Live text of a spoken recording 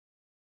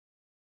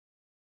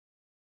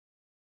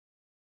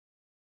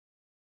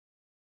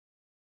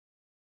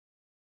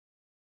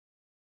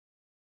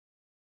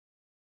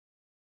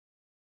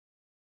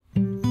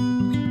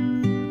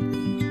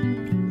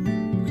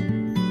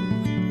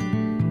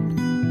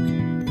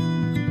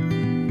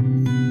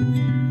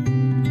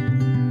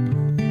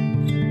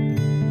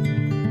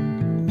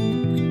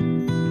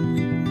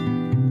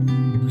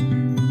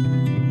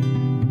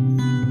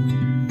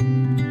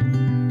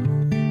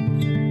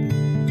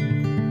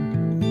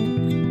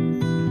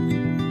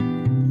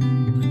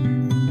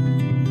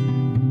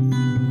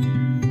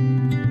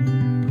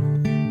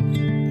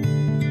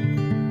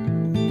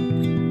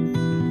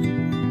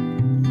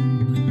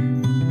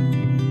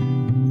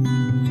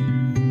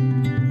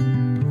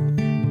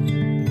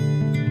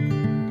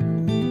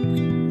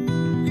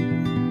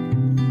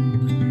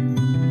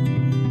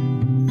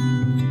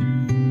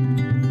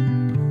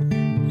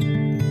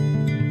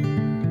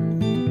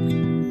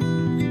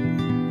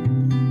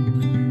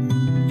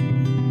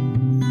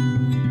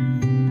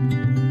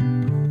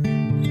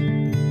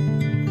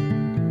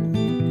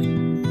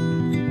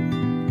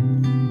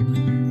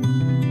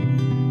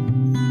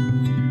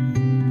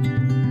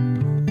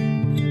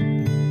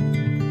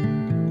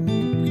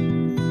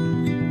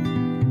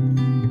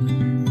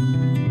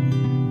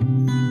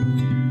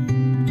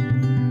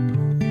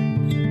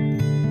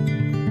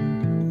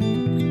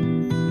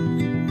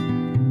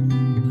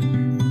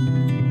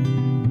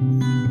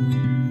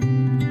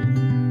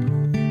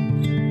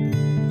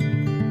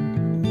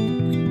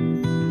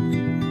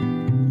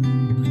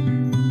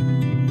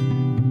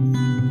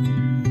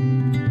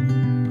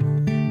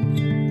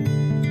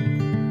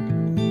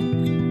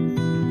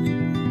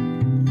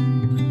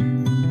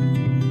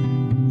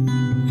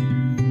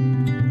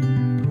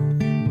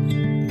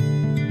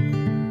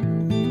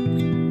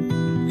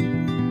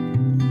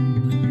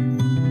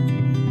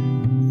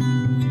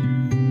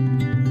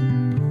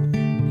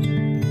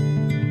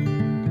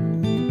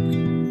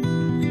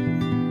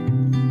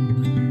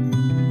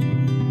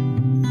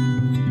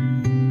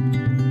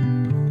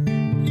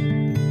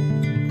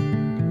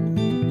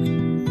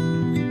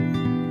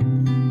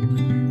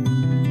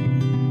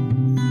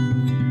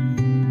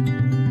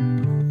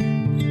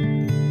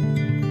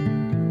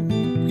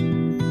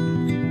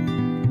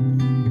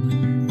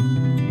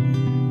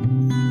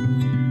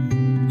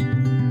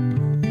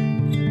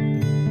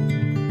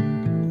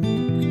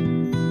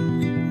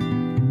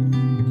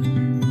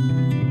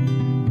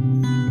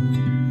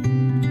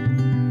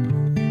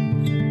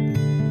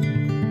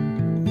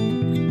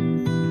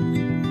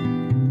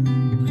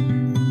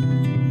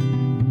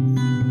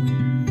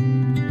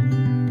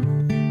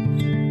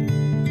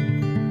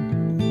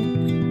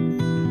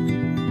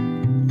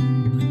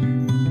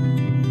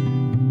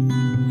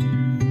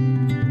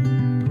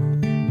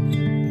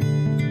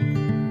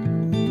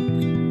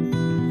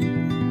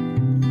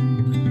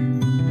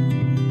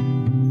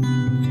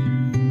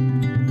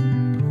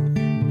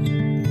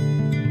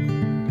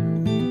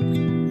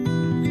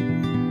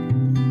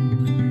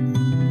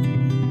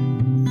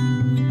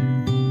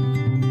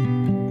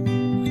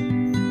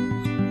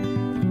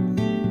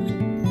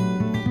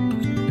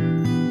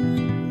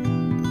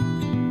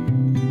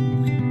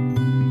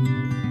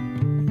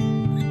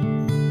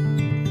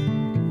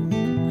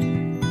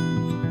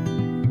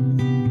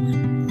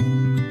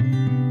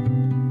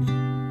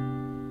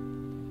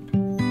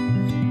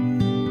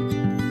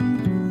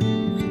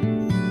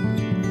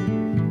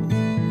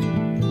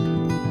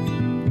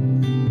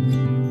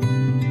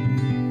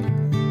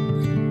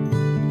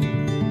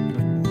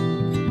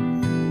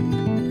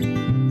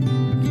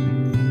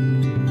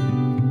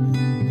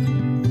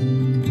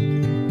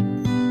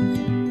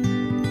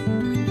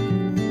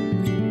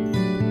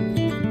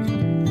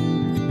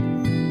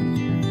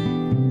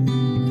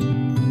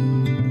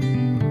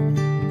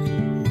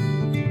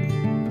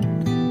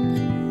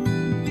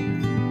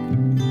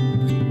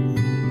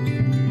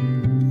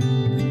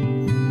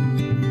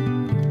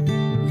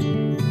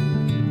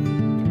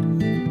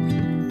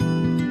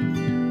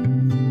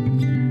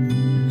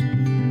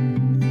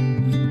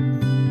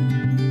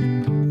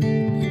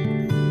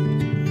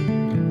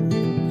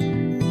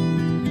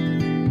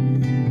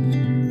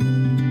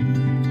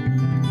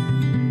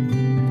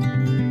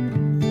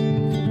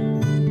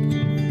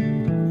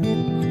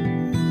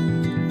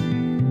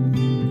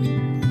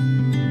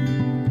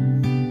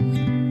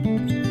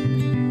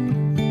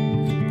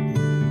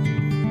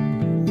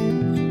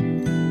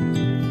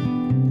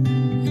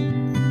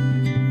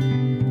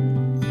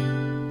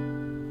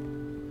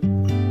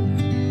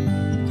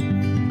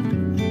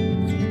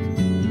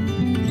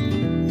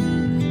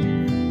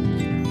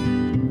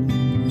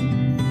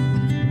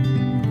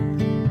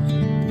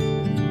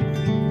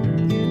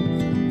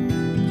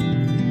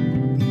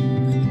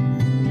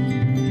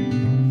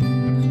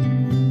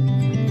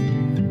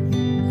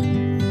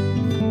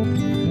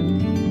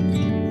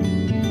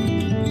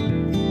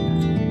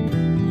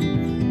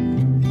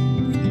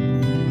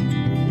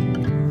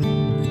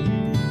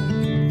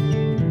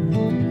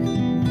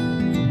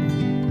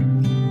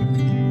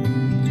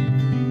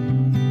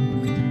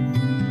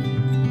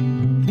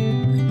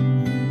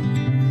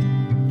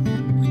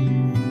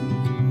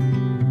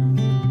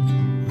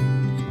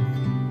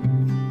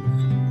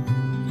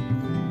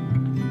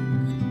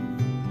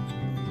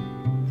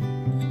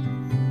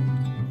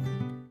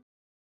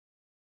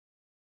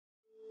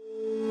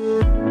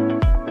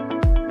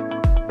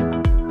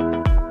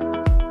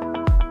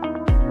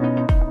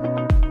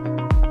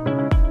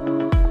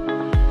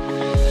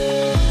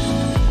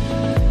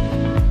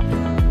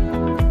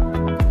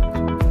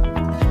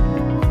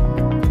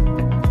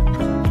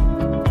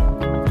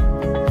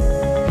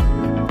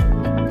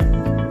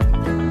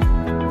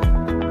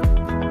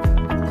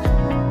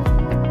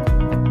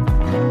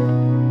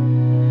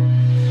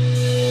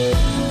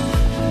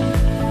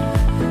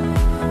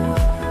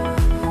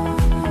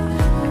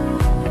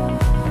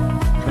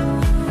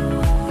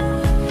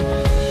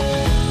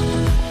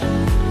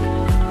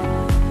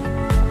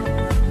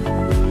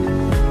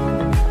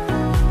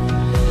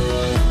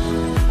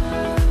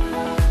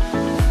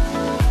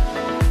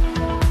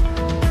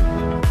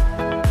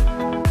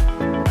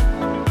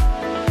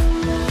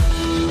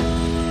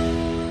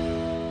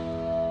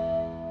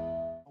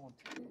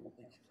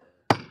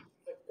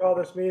Call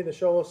this meeting of the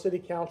Show Low City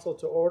Council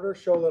to order.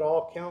 Show that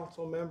all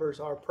council members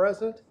are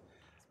present.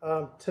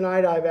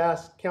 Tonight I've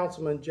asked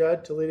Councilman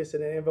Judd to lead us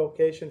in an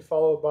invocation,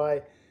 followed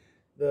by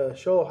the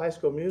Show Low High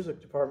School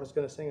Music Department is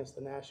going to sing us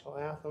the national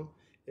anthem.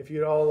 If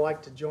you'd all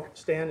like to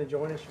stand and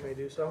join us, you may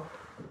do so.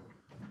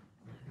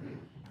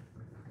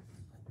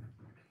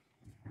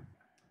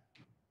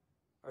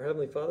 Our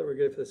Heavenly Father, we're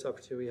grateful for this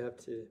opportunity we have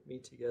to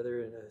meet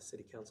together in a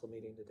city council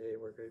meeting today.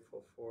 We're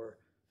grateful for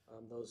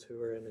those who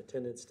are in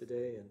attendance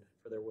today and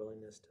for their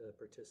willingness to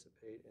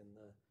participate in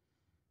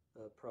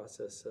the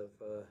process of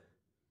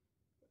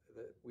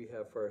that we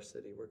have for our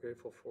city. We're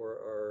grateful for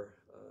our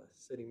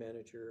city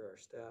manager, our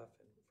staff,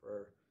 and for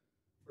our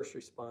first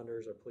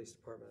responders, our police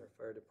department, our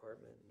fire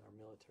department, and our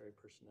military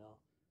personnel.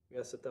 We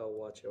ask that thou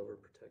watch over,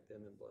 protect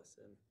them, and bless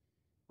them.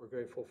 We're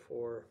grateful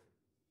for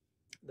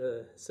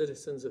the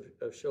citizens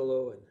of Show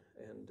Low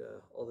and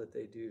all that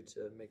they do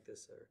to make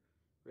this a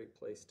great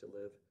place to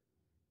live.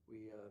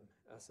 We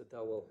ask that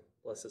thou will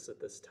bless us at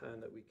this time,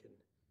 that we can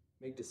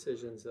make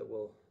decisions that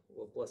will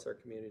bless our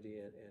community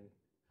and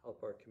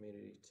help our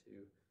community to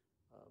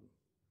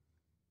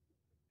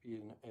be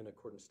in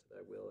accordance to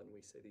thy will. And we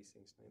say these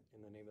things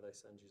in the name of thy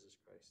Son, Jesus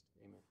Christ.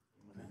 Amen.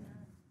 Amen.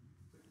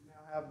 We can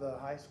now have the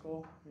high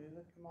school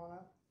music come on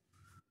up.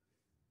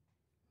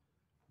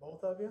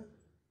 Both of you?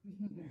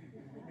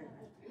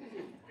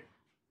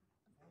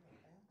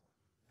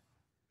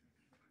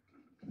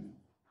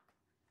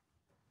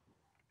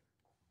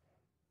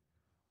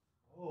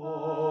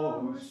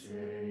 Oh,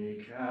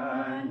 say,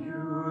 can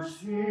you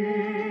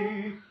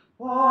see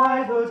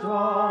by the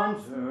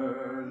dawn's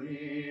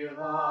early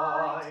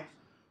light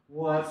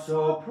what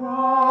so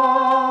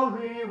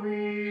proudly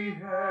we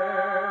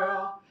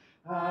hailed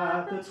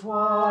at the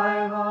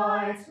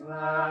twilight's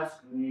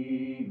last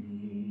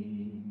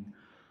gleaming,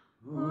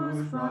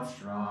 whose broad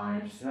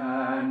stripes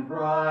and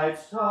bright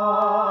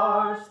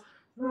stars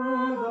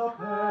through the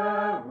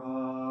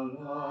perilous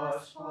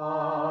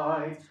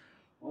fight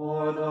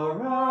o'er the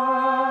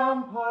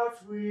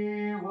ramparts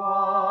we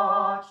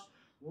watched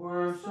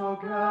were so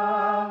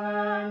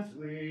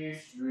gallantly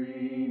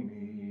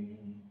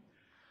streaming,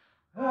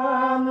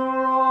 and the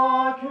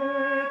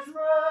rocket's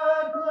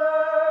red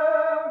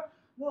glare,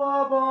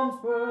 the bombs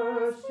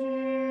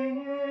bursting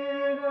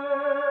in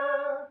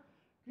air,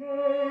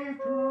 gave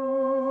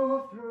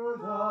proof through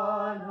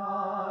the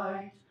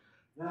night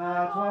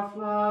that our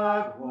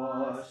flag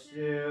was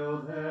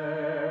still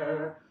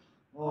there.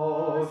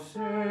 Oh,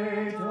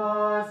 say,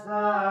 does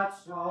that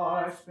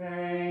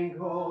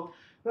star-spangled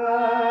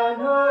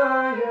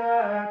banner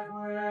yet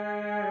wave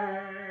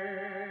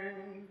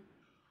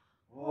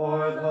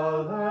o'er the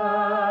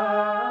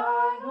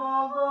land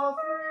of the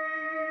free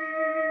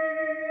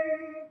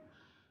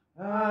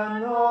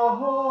and the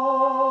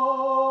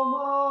home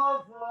of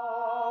the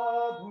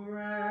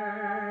brave?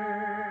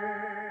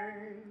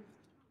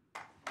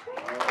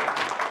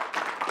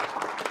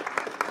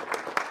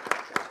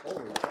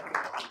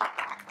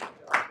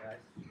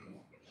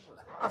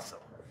 Awesome.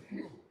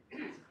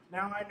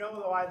 Now I know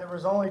why there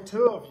was only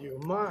two of you.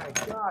 My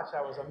gosh,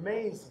 that was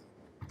amazing.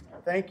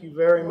 Thank you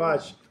very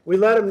much. We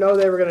let them know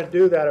they were going to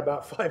do that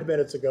about 5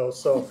 minutes ago,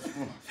 so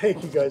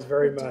thank you guys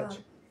very much.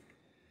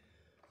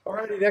 All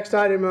righty, next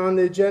item on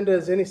the agenda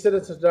is any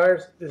citizen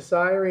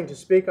desiring to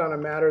speak on a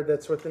matter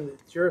that's within the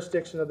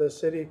jurisdiction of the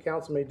city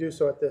council may do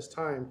so at this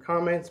time.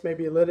 Comments may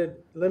be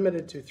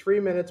limited to 3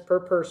 minutes per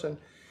person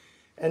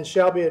and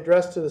shall be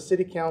addressed to the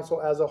city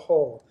council as a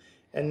whole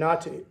and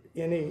not to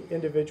any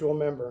individual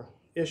member.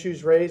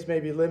 Issues raised may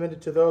be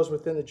limited to those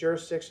within the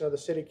jurisdiction of the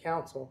city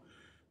council.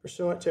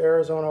 Pursuant to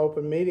Arizona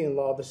open meeting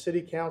law, the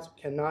city council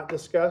cannot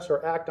discuss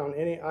or act on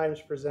any items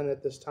presented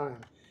at this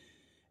time.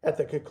 At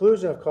the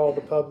conclusion of call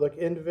to the public,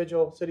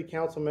 individual city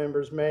council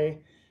members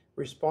may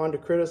respond to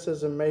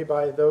criticism made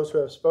by those who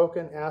have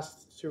spoken,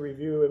 ask to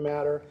review a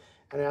matter,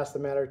 and ask the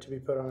matter to be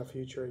put on a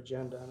future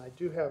agenda. And I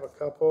do have a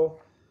couple.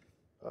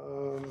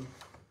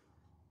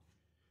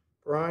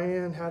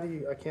 Brian,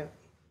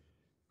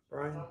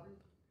 Brian?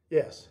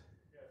 Yes.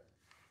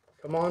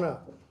 Come on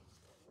up.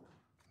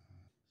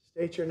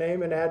 State your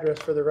name and address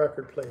for the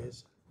record,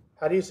 please.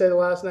 How do you say the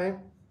last name?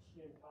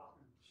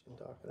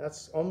 Shintaku.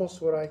 That's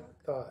almost what I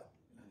thought.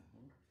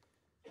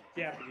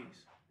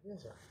 Deputies.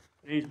 Yes, sir.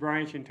 My name's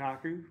Brian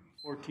Shintaku,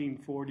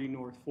 1440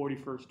 North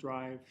 41st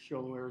Drive, Show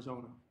Low,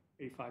 Arizona,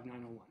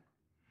 85901.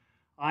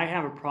 I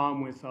have a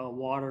problem with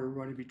water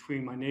running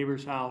between my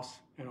neighbor's house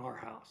and our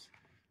house.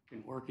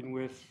 Been working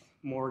with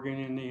Morgan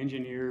and the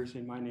engineers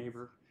and my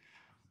neighbor.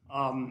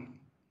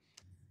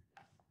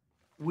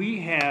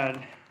 We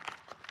had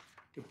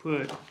to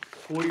put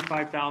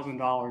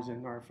 $45,000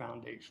 in our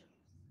foundation.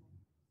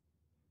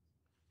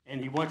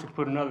 And he wants to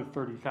put another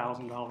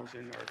 $30,000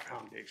 in our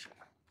foundation.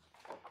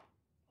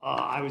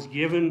 I was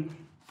given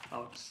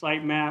a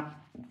site map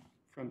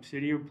from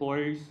city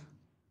employees,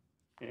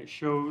 and it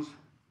shows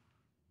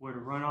where the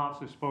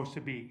runoffs are supposed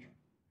to be.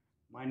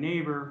 My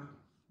neighbor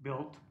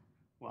built,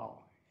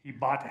 well, he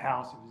bought the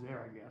house, it was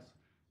there, I guess,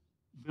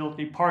 built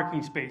a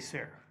parking space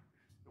there.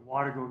 The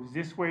water goes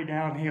this way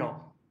downhill.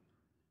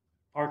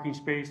 parking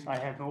space. I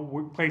have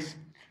no place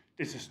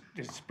to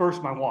disperse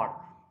my water.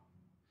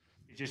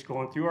 It's just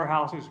going through our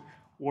houses,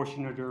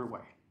 washing the dirt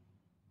away.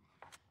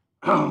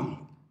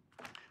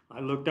 I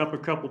looked up a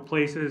couple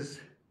places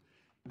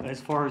as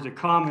far as the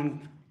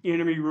common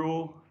enemy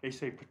rule. They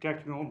say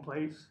protect your own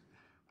place,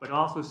 but it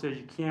also says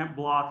you can't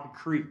block a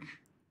creek.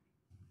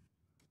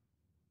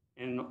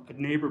 And a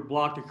neighbor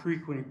blocked a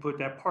creek when he put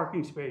that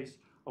parking space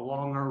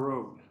along our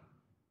road.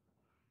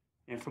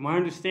 And from my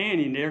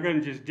understanding, they're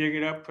gonna just dig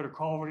it up, put a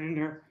culvert in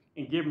there,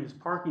 and give him his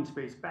parking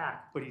space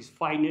back, but he's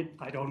fighting it,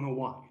 I don't know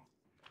why.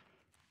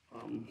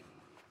 And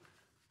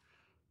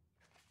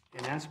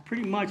that's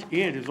pretty much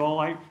it, is all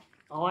I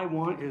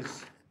want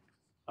is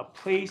a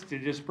place to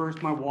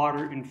disperse my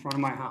water in front of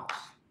my house.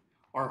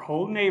 Our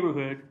whole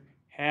neighborhood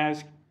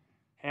has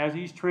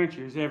these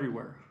trenches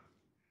everywhere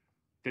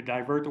to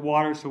divert the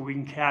water so we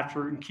can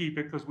capture it and keep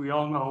it, because we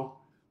all know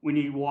we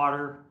need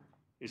water.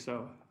 It's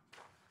a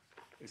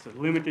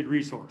limited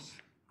resource.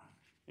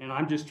 And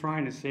I'm just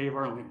trying to save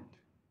our land.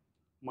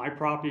 My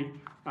property,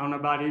 I don't know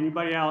about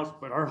anybody else,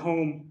 but our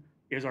home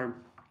is our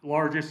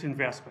largest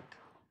investment,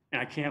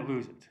 and I can't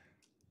lose it.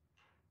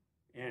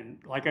 And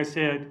like I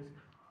said,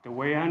 the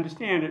way I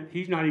understand it,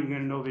 he's not even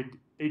gonna know they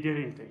did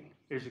anything.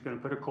 They're just gonna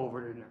put a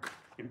culvert in there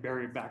and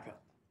bury it back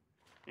up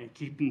and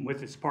keep him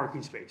with its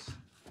parking space.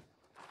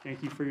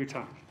 Thank you for your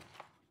time.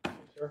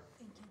 Sir?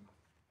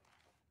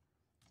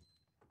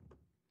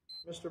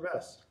 Mr.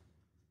 Best?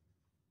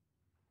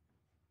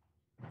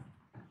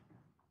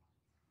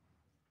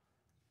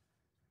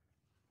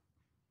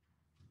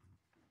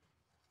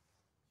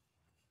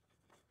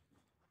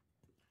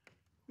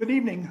 Good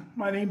evening.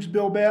 My name's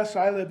Bill Bess.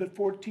 I live at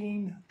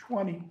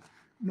 1420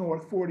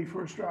 North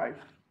 41st Drive,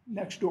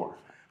 next door,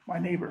 my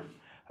neighbor.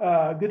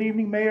 Good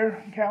evening,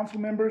 Mayor and council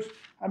members.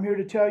 I'm here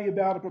to tell you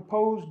about a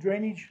proposed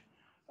drainage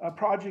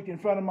project in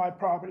front of my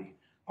property.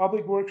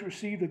 Public Works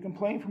received a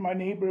complaint from my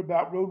neighbor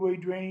about roadway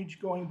drainage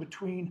going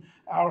between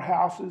our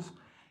houses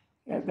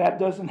that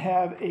doesn't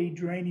have a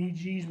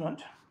drainage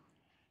easement.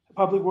 The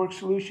Public Works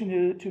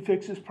solution to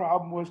fix this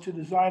problem was to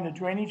design a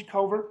drainage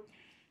culvert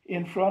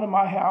in front of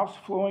my house,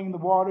 flowing the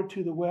water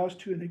to the west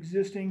to an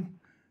existing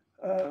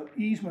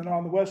easement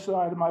on the west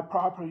side of my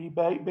property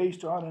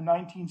based on a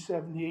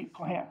 1978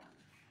 plan.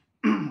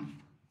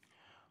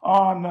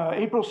 On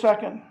April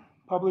 2nd,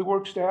 Public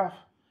Works staff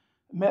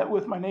met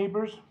with my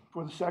neighbors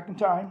for the second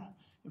time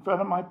in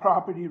front of my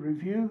property to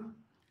review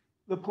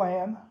the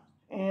plan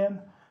and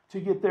to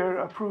get their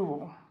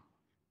approval.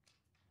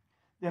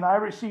 Then I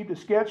received a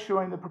sketch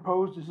showing the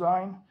proposed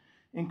design,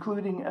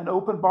 including an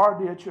open bar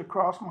ditch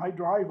across my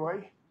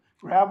driveway,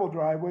 gravel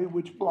driveway,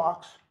 which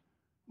blocks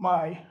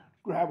my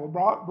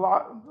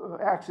gravel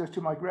access to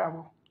my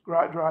gravel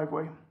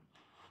driveway.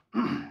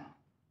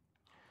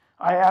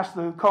 I asked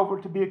the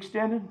culvert to be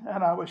extended,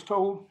 and I was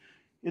told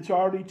it's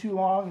already too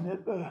long and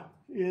it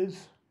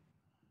is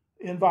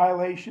in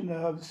violation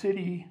of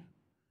city,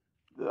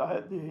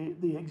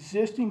 the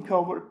existing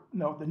culvert,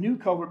 no, the new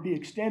culvert be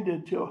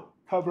extended to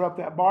cover up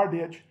that bar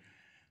ditch.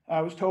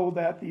 I was told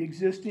that the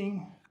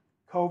existing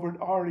culvert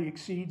already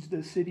exceeds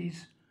the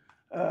city's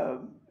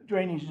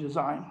drainage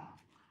design.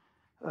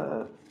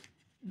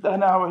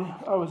 Then I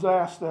was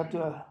asked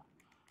that,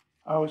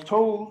 I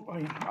told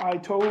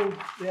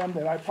them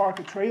that I park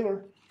a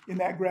trailer in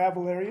that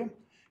gravel area,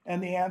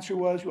 and the answer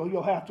was, well,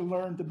 you'll have to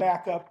learn to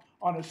back up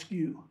on a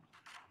skew.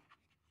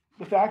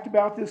 The fact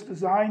about this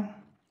design,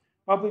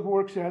 Public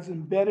Works has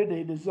embedded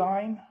a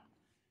design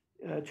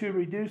to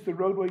reduce the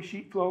roadway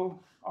sheet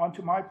flow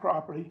onto my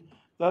property,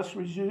 thus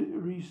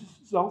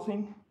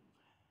reducing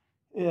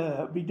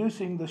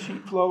the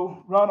sheet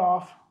flow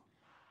runoff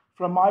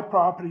from my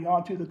property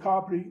onto the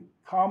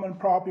common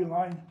property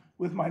line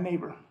with my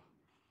neighbor.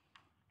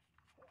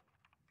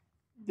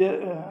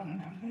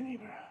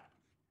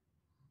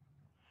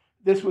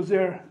 This was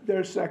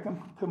their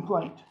second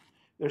complaint,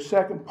 their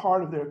second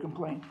part of their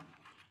complaint.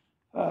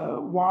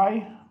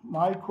 Why?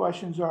 My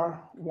questions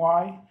are,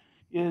 why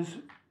is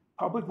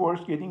Public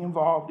Works getting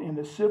involved in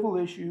a civil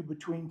issue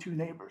between two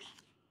neighbors?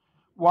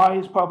 Why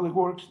is Public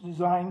Works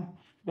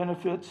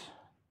benefit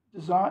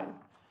design?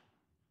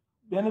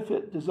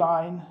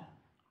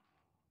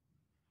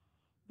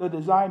 The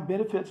design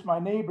benefits my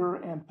neighbor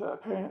and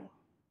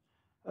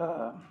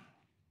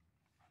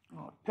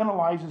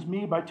penalizes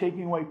me by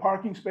taking away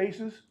parking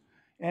spaces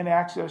and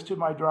access to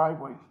my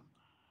driveway.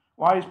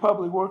 Why is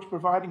Public Works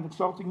providing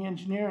consulting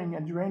engineering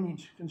and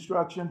drainage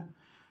construction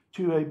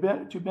to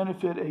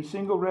benefit a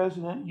single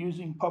resident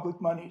using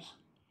public monies?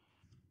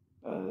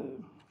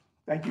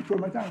 Thank you for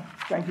my time.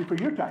 Thank you for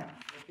your time.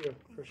 Thank you,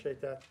 appreciate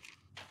that.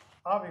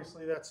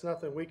 Obviously, that's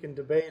nothing we can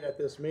debate at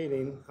this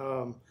meeting.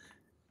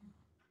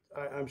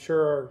 I'm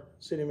sure our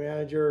city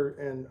manager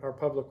and our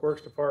Public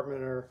Works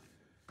department are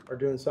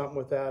doing something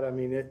with that. I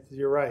mean,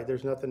 you're right,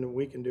 there's nothing that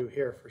we can do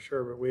here for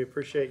sure, but we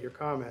appreciate your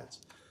comments.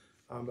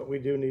 But we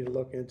do need to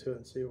look into it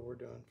and see what we're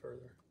doing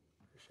further.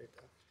 Appreciate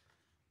that.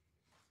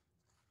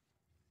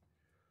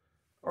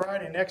 All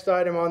righty, next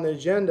item on the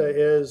agenda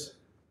is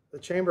the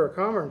Chamber of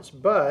Commerce,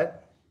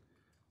 but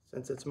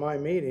since it's my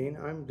meeting,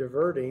 I'm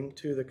diverting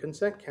to the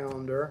consent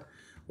calendar.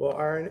 Well,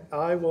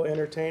 I will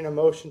entertain a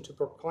motion to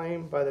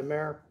proclaim by the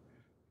mayor.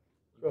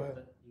 Go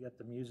ahead. You got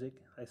the music,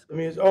 high The school.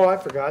 music. Oh, I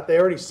forgot. They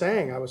already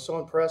sang. I was so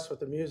impressed with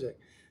the music.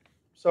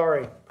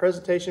 Sorry.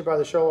 Presentation by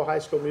the Shoalo High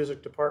School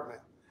Music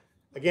Department.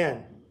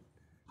 Again.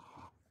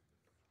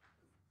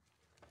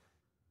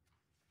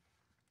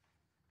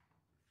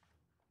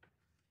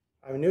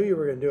 I knew you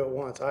were going to do it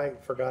once. I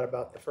forgot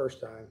about the first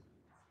time.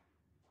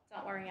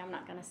 Don't worry, I'm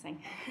not gonna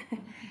sing.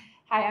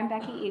 Hi, I'm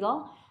Becky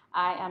Eagle.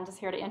 I am just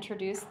here to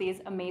introduce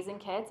these amazing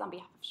kids on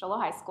behalf of Shoalo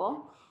High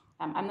School.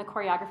 I'm the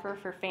choreographer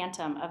for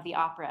Phantom of the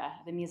Opera,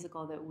 the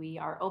musical that we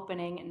are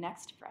opening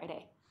next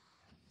Friday.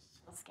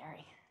 So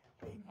scary.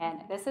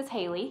 And this is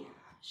Haley.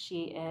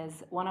 She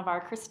is one of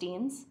our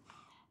Christines.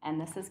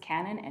 And this is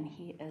Cannon, and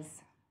he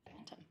is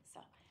Phantom.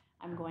 So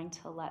I'm going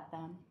to let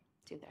them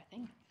do their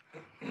thing.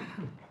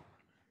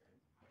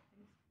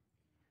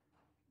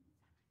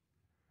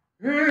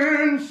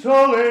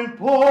 Insolent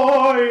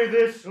boy,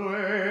 this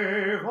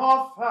slave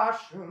of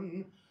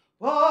fashion,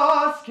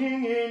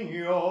 basking in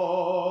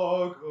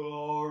your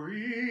glory.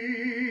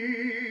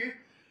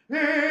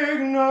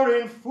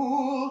 Ignorant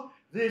fool,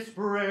 this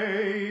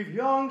brave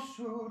young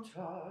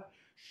suitor,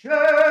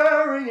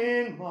 sharing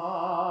in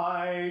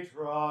my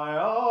triumph.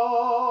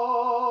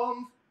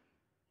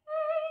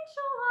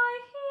 Angel,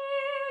 I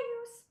hear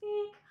you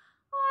speak,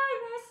 I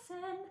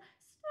listen,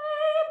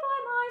 stay by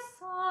my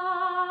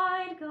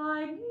side,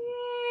 guide me.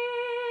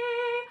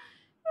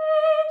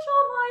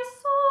 Angel, my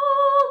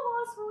soul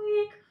was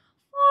weak,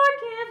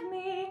 forgive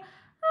me,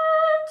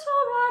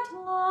 enter at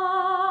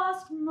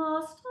last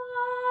must I.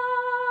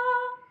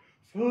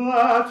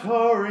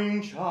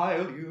 Flattering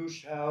child, you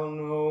shall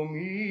know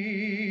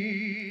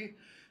me.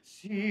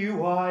 See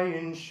why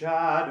in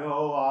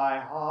shadow I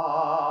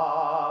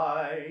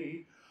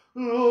hide.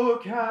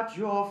 Look at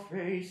your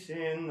face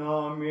in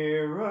the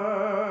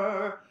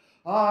mirror.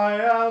 I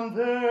am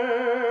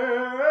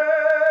there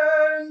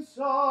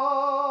inside.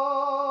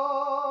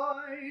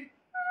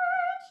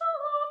 Angel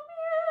of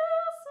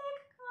music,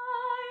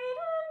 guide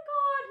and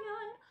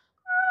guardian,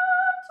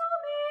 grant to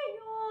me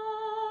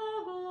your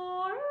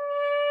glory.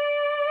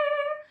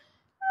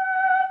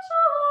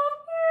 Angel of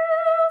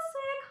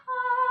music,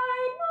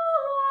 hide no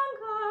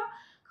longer,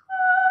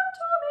 come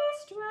to me,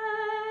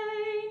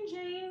 strange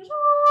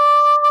angel.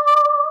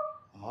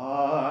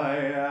 I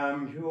am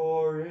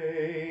your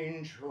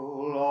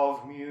angel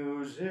of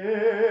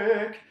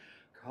music.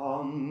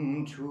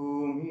 Come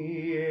to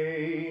me,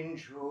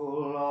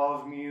 angel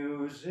of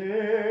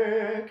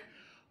music.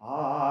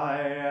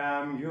 I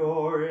am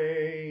your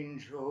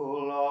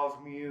angel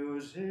of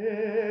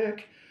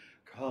music.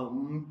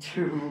 Come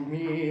to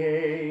me,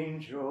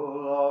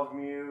 angel of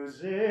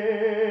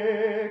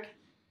music.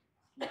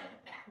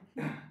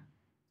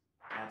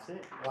 That's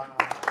it. Wow.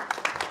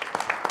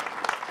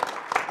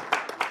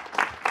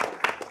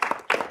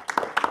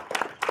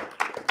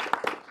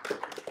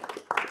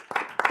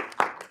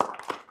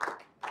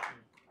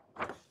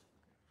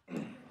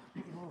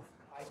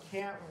 I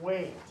can't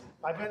wait.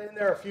 I've been in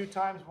there a few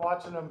times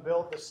watching them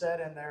build the set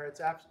in there. It's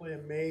absolutely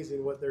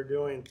amazing what they're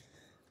doing.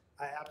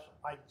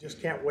 I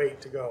just can't wait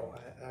to go.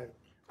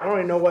 I don't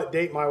even know what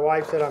date my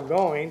wife said I'm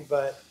going,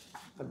 but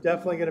I'm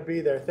definitely going to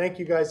be there. Thank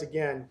you guys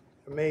again.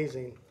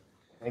 Amazing.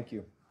 Thank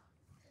you.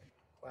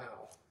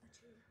 Wow.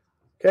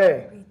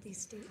 Okay. Read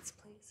these dates,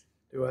 please.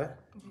 Do what?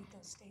 Read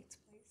those dates,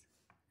 please.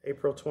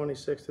 April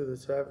 26th through the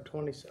 7th,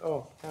 20,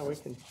 oh, yeah, we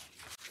can.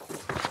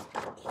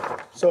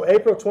 So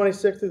April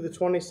 26th through the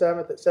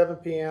 27th at 7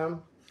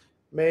 p.m.,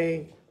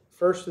 May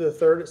 1st through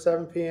the 3rd at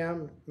 7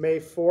 p.m., May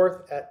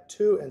 4th at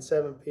 2 and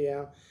 7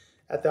 p.m.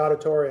 at the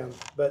auditorium.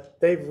 But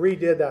they've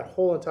redid that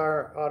whole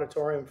entire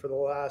auditorium for the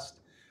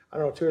last, I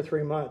don't know, 2 or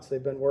 3 months.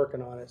 They've been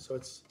working on it, so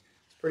it's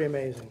pretty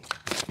amazing.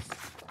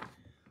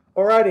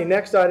 Alrighty,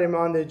 next item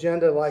on the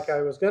agenda, like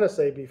I was going to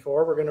say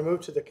before, we're going to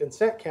move to the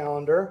consent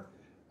calendar.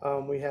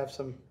 We have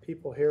some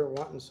people here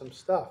wanting some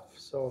stuff.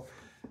 So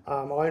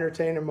I'll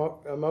entertain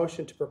a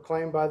motion to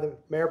proclaim by the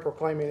mayor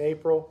proclaiming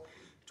April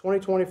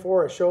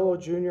 2024 as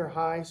Shoalo Junior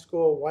High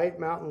School White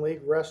Mountain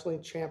League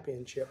Wrestling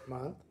Championship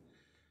Month.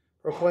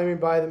 Proclaiming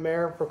by the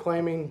mayor,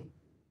 proclaiming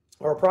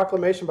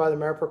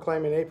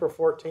April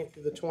 14th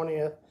through the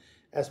 20th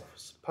as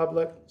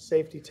Public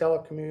Safety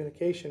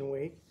Telecommunication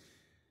Week.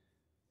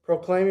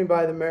 Proclaiming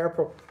by the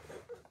mayor,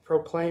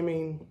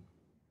 proclaiming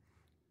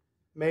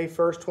May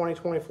 1st,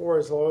 2024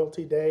 as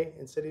Loyalty Day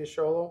in City of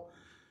Shoalo.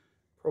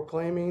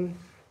 Proclamation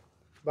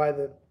by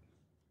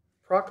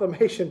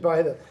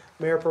the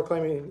mayor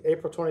proclaiming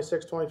April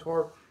 26,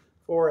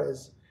 2024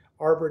 as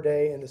Arbor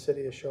Day in the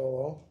City of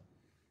Shoalo.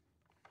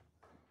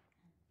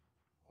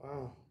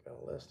 Wow, got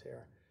a list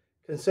here.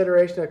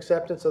 Consideration of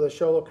acceptance of the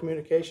Shoalo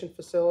Communication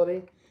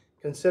Facility.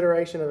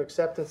 Consideration of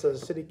acceptance of the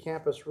city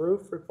campus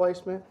roof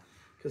replacement.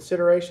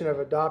 Consideration of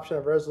adoption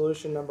of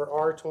resolution number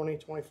R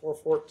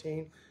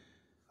 2024-14.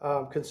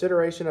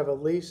 Consideration of a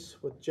lease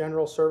with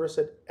General Service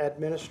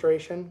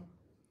Administration.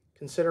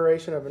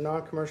 Consideration of a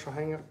non-commercial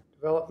hangar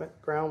development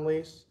ground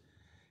lease.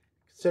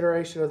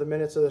 Consideration of the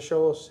minutes of the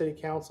Show City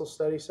Council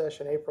study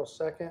session, April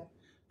 2nd,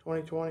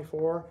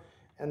 2024,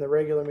 and the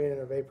regular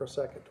meeting of April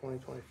 2nd,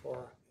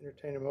 2024.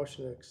 Entertain a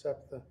motion to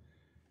accept the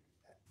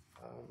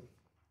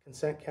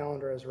consent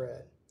calendar as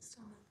read. So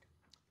moved.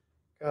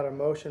 Got a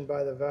motion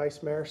by the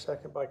Vice Mayor,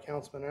 second by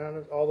Councilman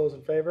Adams. All those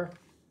in favor?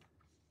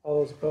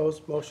 All those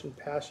opposed? Motion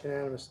passed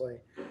unanimously.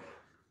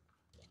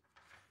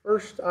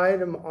 First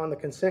item on the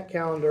consent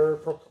calendar,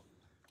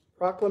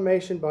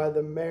 proclamation by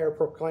the mayor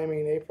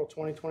proclaiming April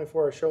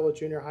 2024 as Show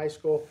Junior High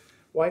School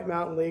White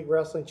Mountain League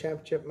Wrestling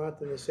Championship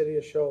Month in the city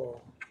of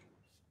Show.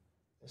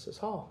 Mrs.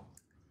 Hall.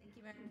 Thank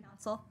you, Mayor and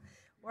Council.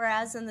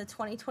 Whereas in the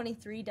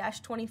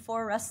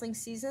 2023-24 wrestling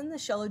season, the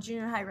Show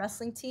Junior High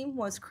wrestling team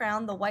was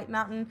crowned the White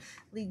Mountain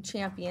League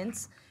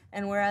champions.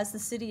 And whereas the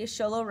city of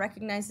Show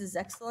recognizes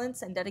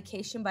excellence and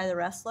dedication by the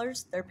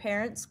wrestlers, their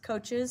parents,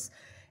 coaches,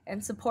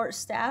 and support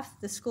staff,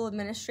 the school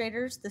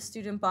administrators, the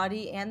student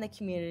body, and the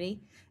community.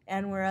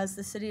 And whereas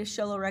the city of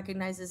Show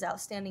recognizes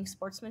outstanding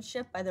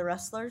sportsmanship by the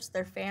wrestlers,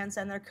 their fans,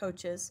 and their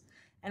coaches.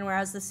 And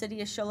whereas the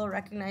city of Show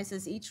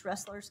recognizes each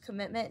wrestler's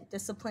commitment,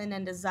 discipline,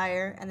 and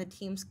desire, and the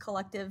team's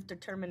collective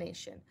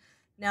determination.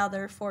 Now,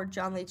 therefore,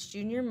 John Leach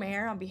Jr.,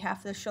 Mayor, on behalf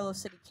of the Show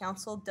City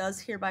Council, does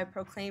hereby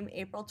proclaim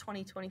April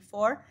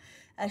 2024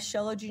 as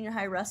Show Junior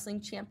High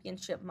Wrestling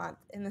Championship Month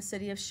in the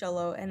city of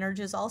Show and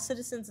urges all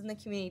citizens in the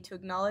community to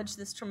acknowledge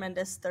this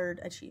tremendous third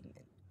achievement.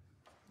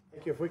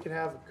 Thank you. If we can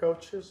have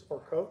coaches or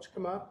coach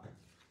come up.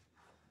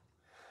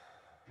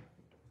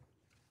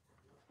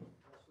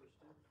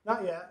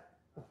 Not yet.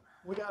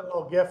 We got a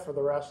little gift for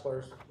the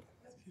wrestlers.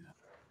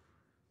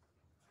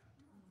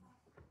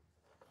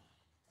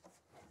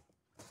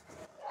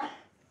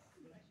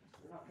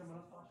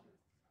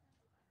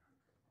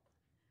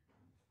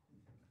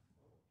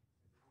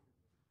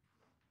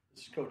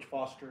 This is Coach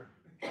Foster,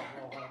 John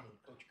Wilhelm, and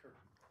Coach Kirk.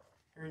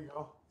 Here you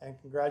go, and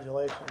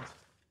congratulations. Thank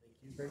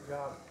you. Great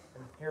job.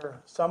 And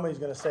here, somebody's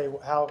going to say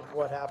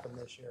what happened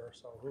this year.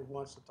 So who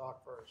wants to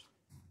talk first?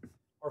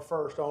 Or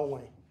first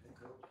only?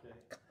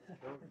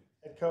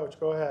 Head coach,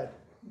 go ahead.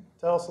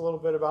 Tell us a little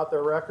bit about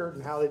their record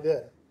and how they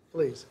did,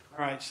 please.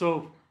 All right,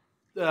 so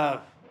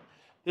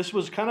this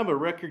was kind of a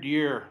record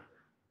year.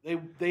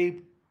 They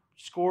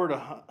scored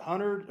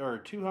 100 or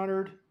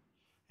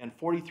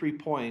 243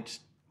 points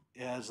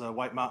as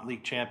White Mountain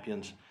League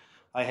champions.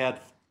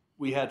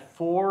 We had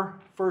 4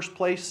 first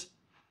place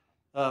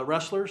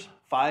wrestlers,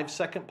 5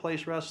 second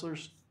place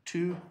wrestlers,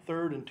 2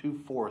 third, and 2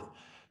 fourth.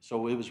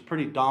 So it was a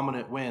pretty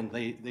dominant win.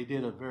 They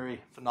did a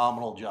very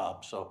phenomenal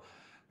job. So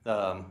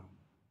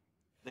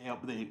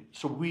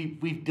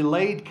we've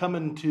delayed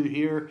coming to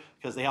here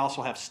because they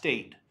also have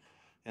state,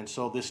 and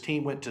so this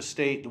team went to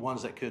state. The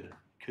ones that could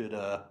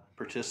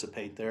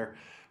participate there.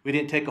 We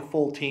didn't take a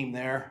full team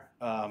there.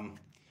 Let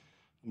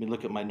me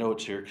look at my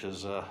notes here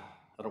because I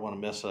don't want to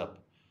mess up.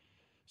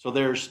 So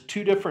there's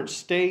 2 different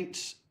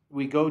states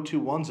we go to.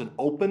 One's an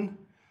open,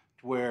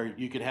 where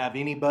you could have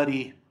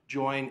anybody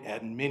join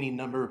at many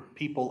number of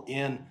people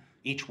in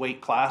each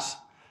weight class,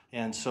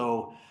 and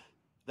so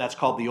that's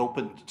called the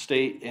open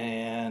state.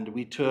 And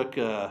we took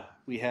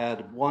we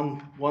had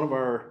one of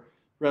our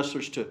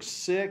wrestlers took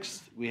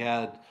 6th. We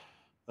had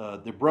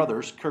the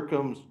brothers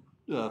Kirkham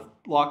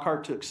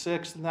Lockhart took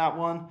 6th in that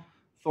one.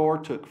 Thor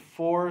took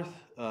 4th.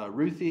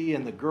 Ruthie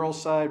and the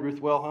girls side,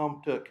 Ruth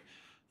Wilhelm, took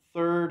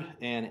 3rd,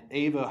 and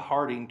Ava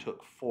Harding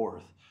took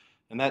 4th.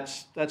 And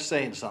that's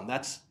saying something.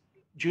 That's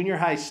junior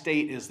high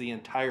state is the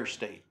entire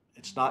state.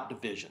 It's not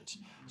divisions.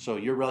 So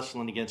you're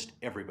wrestling against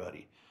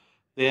everybody.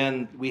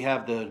 Then we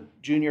have the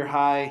junior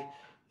high.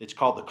 It's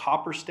called the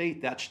Copper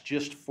State. That's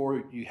just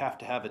for, you have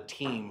to have a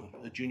team,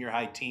 a junior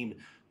high team.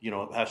 You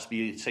know, it has to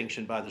be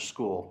sanctioned by the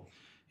school.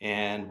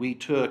 And we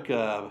took,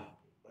 I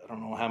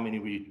don't know how many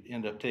we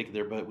ended up taking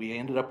there, but we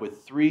ended up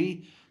with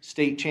 3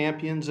 state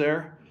champions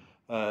there.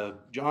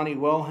 Johnny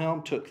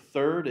Wilhelm took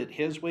 3rd at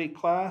his weight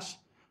class.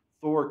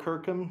 Thor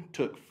Kirkham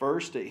took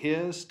 1st at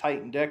his.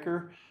 Titan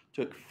Decker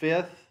took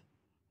 5th.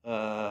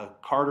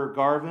 Carter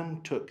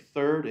Garvin took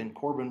 3rd, and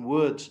Corbin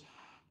Woods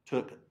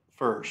took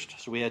 1st.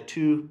 So we had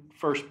 2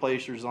 first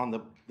placers on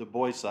the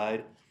boys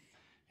side.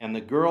 And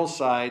the girls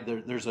side,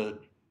 there's a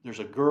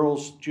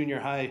girls junior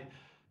high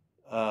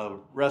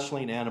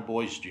wrestling and a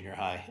boys junior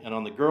high. And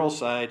on the girls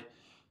side,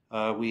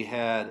 we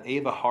had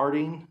Ava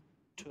Harding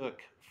took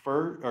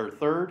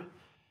 3rd,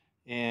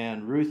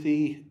 and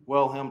Ruthie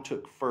Wilhelm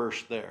took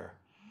 1st there.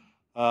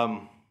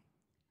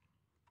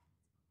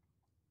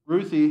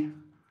 Ruthie,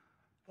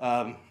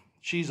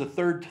 she's a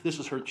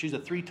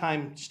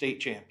 3-time state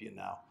champion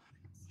now.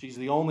 She's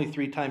the only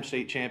 3-time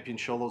state champion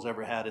Sholo's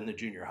ever had in the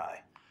junior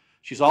high.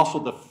 She's also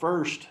the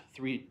first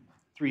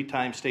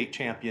three-time state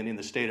champion in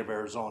the state of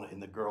Arizona in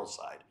the girls'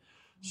 side.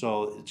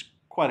 So it's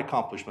quite an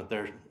accomplishment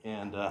there.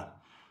 And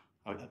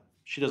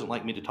she doesn't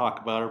like me to talk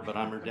about her, but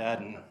I'm her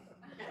dad, and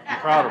I'm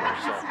proud of her.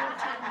 So,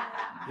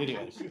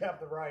 anyways. You have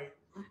the right.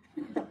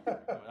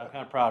 I'm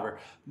kind of proud of her.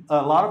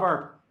 A lot of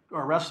our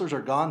wrestlers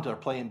are gone to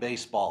playing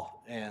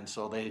baseball, and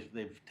so they've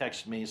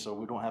texted me, so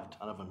we don't have a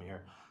ton of them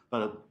here.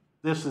 But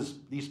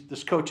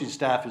this coaching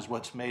staff is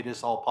what's made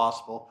this all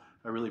possible.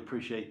 I really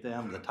appreciate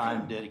them, the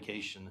time,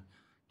 dedication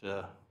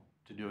to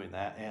doing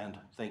that, and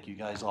thank you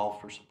guys all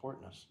for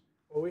supporting us.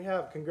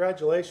 Well,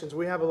 congratulations.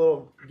 We have a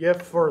little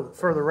gift for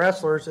the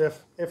wrestlers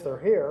if they're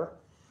here,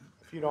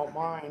 if you don't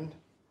mind.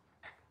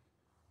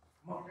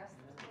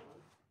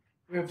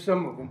 We have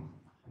some of them.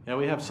 Yeah,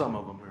 we have some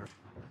of them here.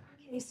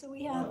 Okay, so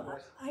we have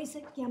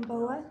Isaac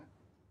Gamboa.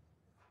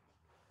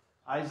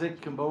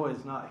 Isaac Kimboa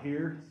is not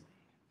here.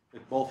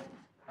 If both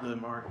of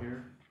them aren't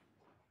here.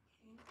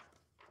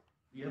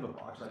 You have a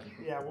box I can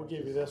put. Yeah, we'll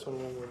give you this one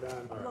when we're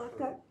done.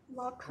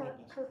 Lockhart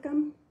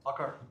Kirkham.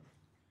 Lockhart.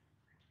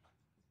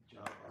 Good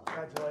job.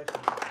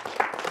 Congratulations.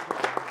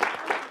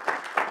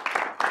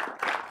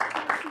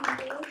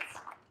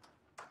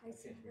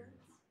 Tyson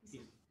Woods.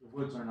 The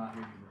Woods are not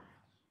here anymore.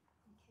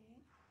 Okay.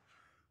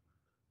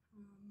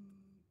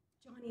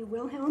 Johnny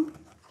Wilhelm.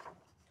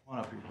 Come on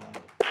up here, John.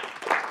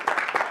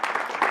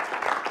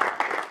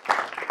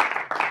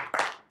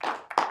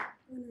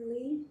 Gunnar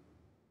Lee.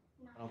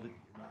 I don't think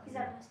you're not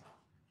here.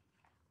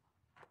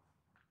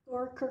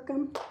 Thor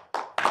Kirkham.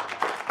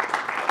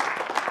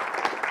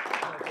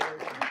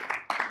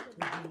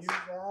 Did you use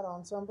that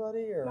on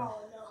somebody or? No.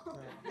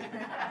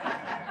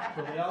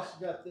 So they also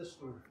got this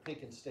for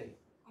taking state.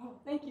 Oh,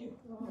 thank you.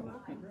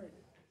 Good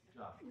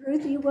job.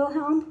 Ruthie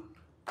Wilhelm.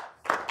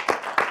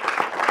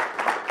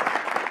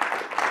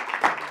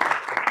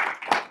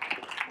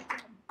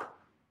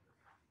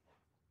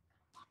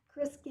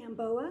 Chris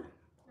Gamboa.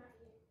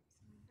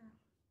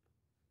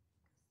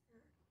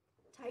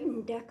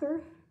 Titan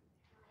Decker.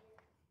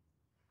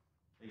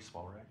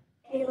 Baseball, right?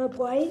 Caleb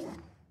White.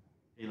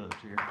 Caleb's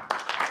here.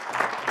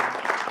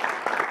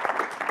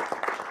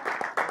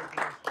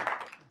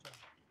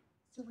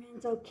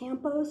 Sorenzo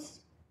Campos.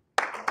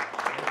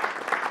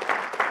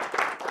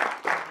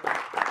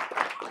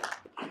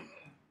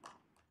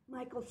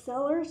 Michael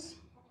Sellers.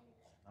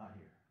 Not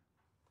here.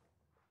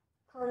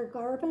 Carter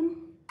Garvin.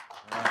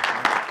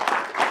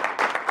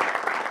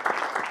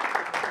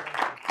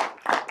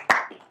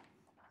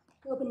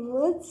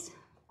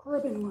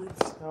 Corbin Woods.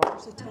 No.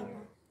 There's a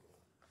title.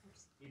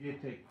 He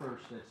did take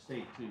first at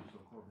state too, so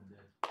Corbin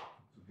did. So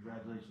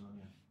congratulations on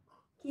him.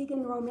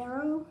 Keegan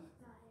Romero.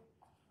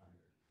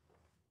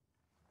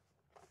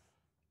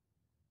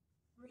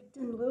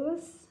 Rigdon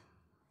Lewis.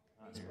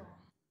 Not here.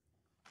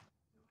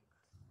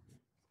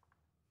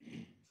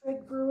 Trig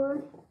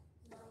Brewer.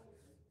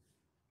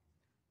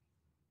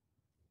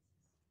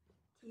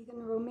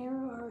 Keegan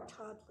Romero or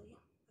Todd Lee.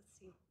 Let's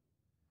see.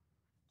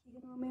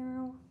 Keegan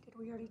Romero. Did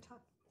we already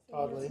talk? say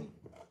Todd yes? Lee.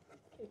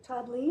 Okay,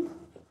 Todd Lee.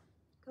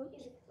 Coach.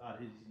 He's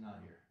not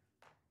here.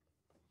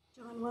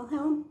 John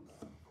Wilhelm.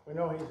 We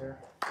know he's here.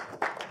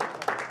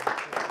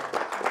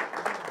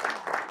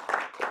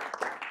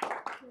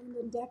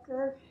 Brandon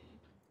Decker.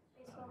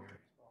 Not here.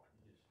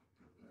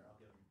 I'll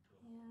give him to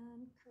him.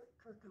 And Kurt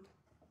Kirkham.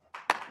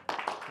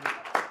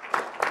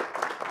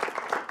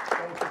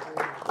 Thank you very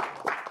much.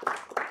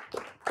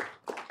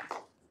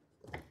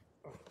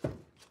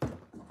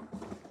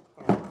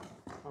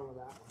 Wrong with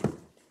that one.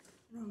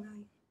 Wrong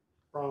eye.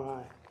 Wrong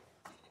eye.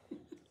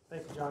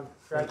 Thank you, John.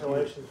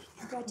 Congratulations.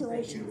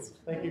 Congratulations.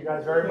 Thank you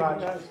guys very much.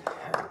 Getting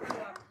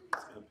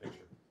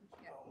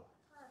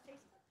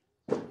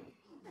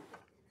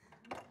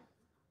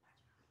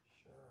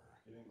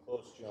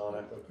close, John. I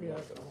think we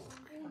have to.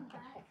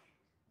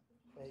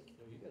 Thank you.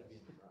 You gotta be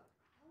in the front.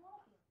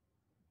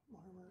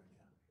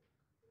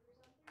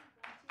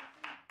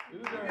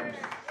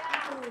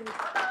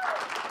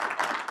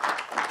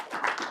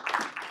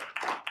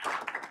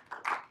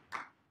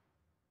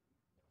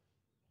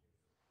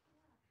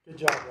 Good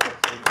job, guys.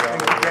 Good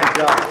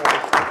job.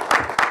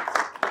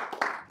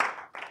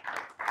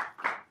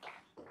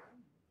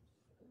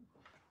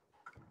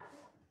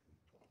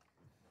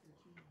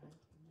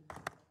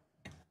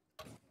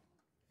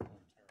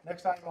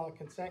 Next item on the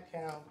consent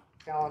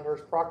calendar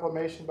is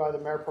proclamation by the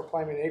mayor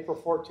proclaiming April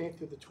 14th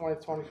through the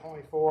 20th,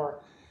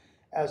 2024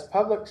 as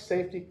Public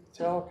Safety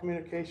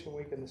Telecommunication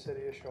Week in the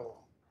city of Show.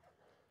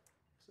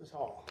 Mrs.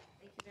 Hall.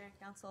 Thank you, Mayor and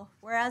Council.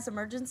 Whereas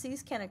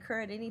emergencies can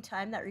occur at any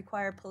time that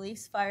require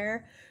police,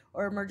 fire,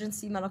 or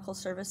emergency medical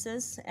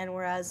services, and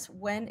whereas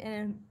when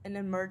an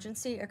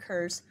emergency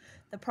occurs,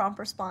 the prompt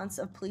response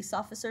of police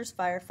officers,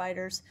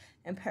 firefighters,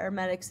 and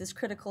paramedics is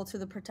critical to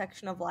the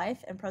protection of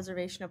life and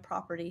preservation of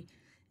property.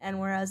 And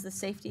whereas the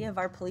safety of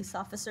our police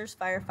officers,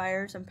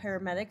 firefighters, and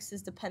paramedics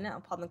is dependent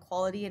upon the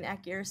quality and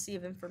accuracy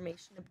of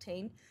information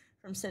obtained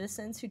from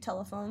citizens who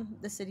telephone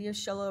the City of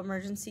Show Low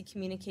Emergency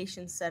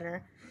Communications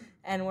Center.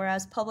 And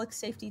whereas public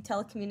safety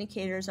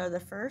telecommunicators are the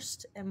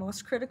first and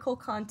most critical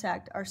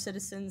contact our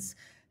citizens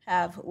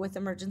have with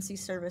emergency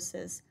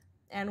services.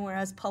 And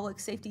whereas public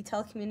safety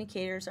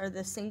telecommunicators are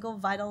the single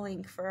vital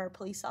link for our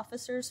police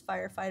officers,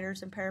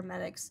 firefighters, and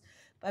paramedics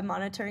by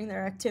monitoring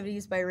their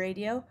activities by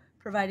radio,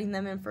 providing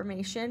them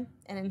information,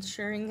 and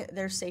ensuring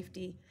their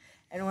safety.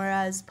 And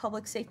whereas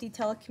public safety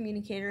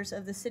telecommunicators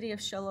of the City of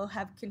Show Low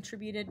have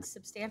contributed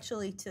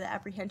substantially to the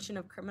apprehension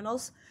of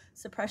criminals,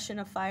 suppression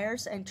of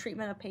fires, and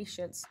treatment of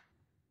patients.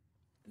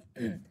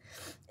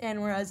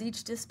 And whereas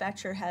each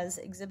dispatcher has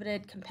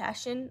exhibited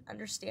compassion,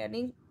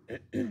 understanding,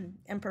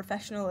 and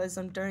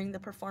professionalism during the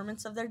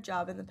performance of their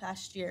job in the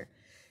past year.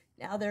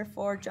 Now,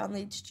 therefore, John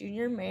Leach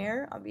Jr.,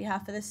 Mayor, on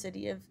behalf of the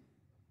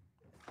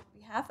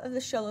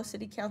Show Low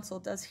City Council,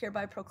 does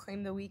hereby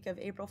proclaim the week of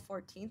April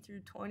 14th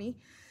through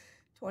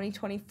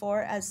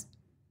 2024 as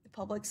the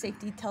Public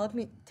Safety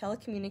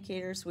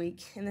Telecommunicators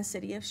Week in the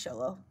city of Show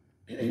Low,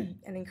 and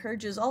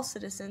encourages all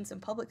citizens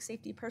and public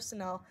safety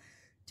personnel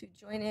to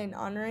join in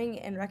honoring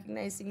and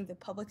recognizing the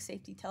public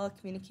safety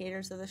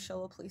telecommunicators of the Show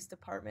Low Police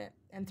Department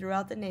and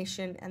throughout the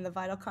nation, and the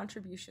vital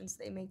contributions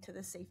they make to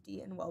the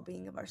safety and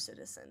well-being of our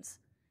citizens.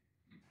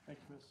 Thank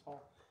you, Ms.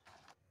 Hall.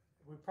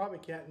 We probably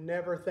can't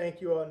never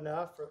thank you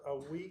enough. A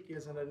week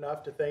isn't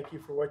enough to thank you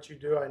for what you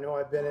do. I know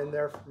I've been in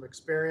there from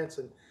experience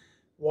and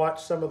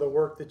watched some of the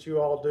work that you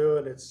all do,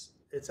 and it's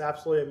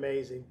absolutely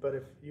amazing. But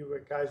if you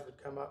guys would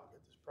come up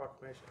with this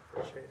proclamation, I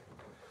appreciate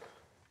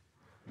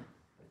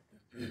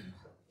it.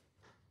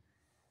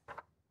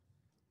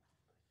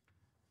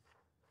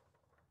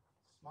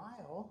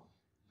 Smile.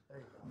 There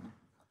you go.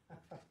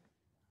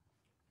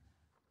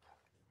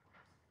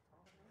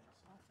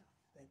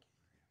 Thank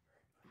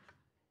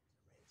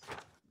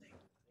you.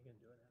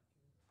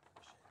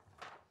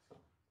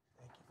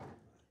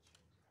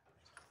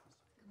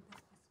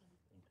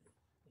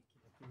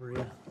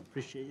 Maria,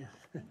 appreciate you.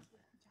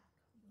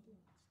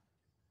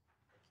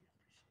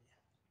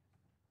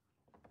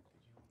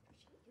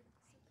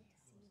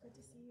 Good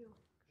to see you.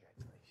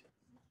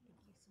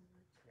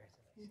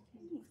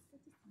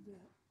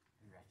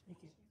 Thank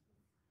you.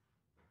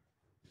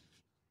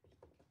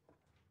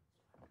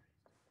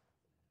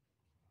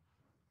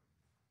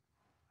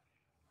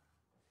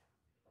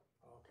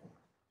 Okay.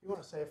 You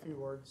want to say a few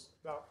words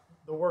about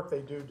the work they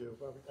do?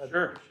 I'd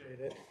Sure.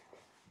 appreciate it.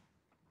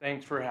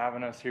 Thanks for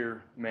having us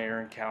here, Mayor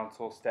and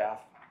Council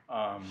staff.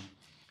 I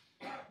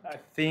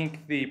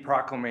think the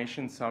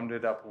proclamation summed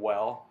it up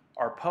well.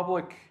 Our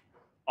public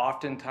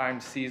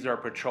oftentimes sees our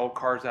patrol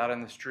cars out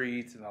in the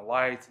streets and the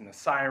lights and the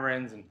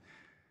sirens, and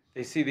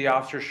they see the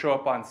officers show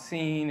up on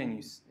scene,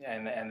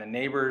 and the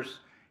neighbors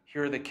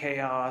hear the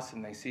chaos,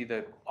 and they see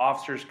the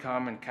officers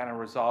come and kind of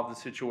resolve the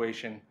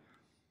situation.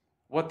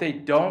 What they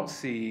don't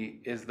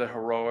see is the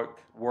heroic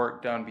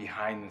work done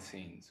behind the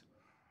scenes.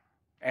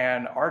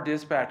 And our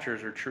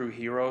dispatchers are true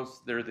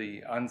heroes. They're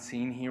the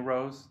unseen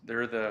heroes.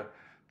 They're the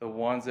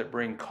ones that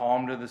bring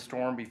calm to the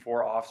storm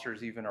before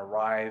officers even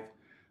arrive.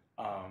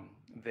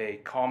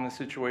 They calm the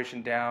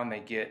situation down.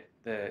 They get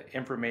the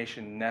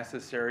information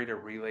necessary to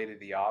relay to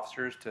the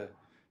officers to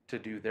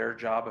do their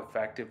job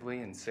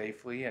effectively and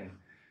safely.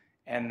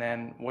 And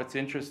then what's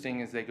interesting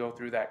is they go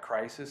through that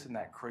crisis and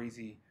that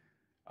crazy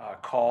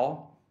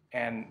call,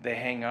 and they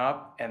hang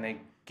up and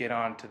they get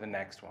on to the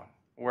next one.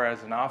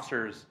 Whereas an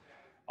officer's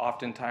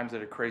oftentimes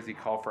at a crazy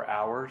call for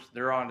hours,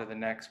 they're on to the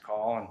next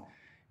call.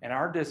 And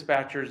our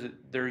dispatchers,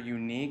 they're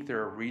unique.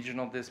 They're a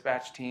regional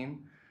dispatch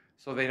team.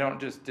 So they don't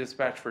just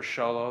dispatch for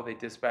Show Low, they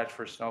dispatch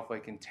for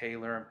Snowflake and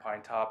Taylor and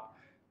Pine Top,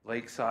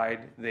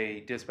 Lakeside.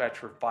 They dispatch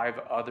for 5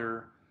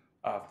 other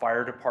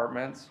fire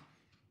departments.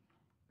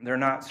 They're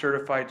not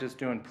certified just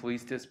doing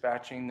police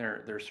dispatching.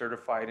 They're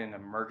certified in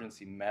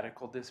emergency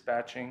medical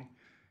dispatching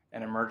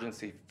and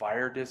emergency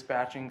fire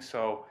dispatching.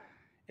 So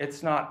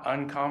it's not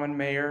uncommon,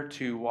 Mayor,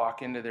 to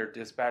walk into their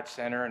dispatch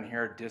center and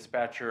hear a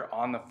dispatcher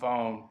on the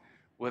phone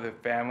with a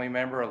family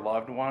member, a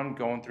loved one,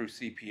 going through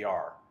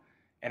CPR.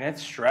 And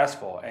it's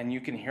stressful, and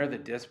you can hear the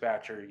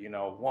dispatcher,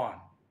 1,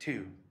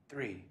 2,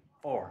 3,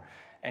 4,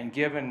 and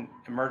giving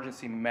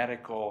emergency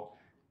medical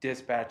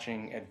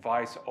dispatching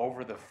advice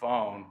over the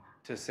phone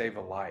to save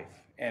a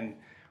life. And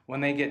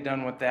when they get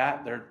done with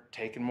that, they're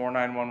taking more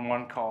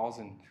 911 calls,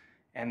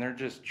 and they're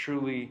just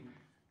truly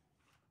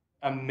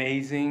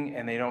amazing,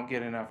 and they don't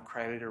get enough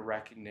credit or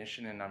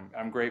recognition. And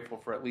I'm grateful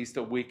for at least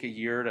a week a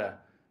year to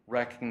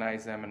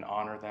recognize them and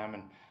honor them.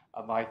 And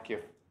I'd like if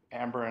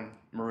Amber and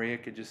Maria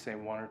could just say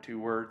 1 or 2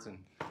 words, and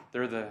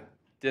they're the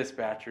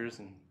dispatchers,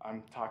 and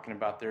I'm talking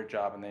about their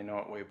job, and they know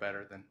it way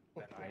better than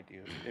I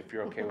do, if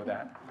you're okay with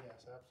that.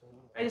 Yes, absolutely.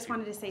 I just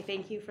wanted to say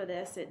thank you for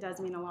this. It does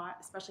mean a lot,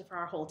 especially for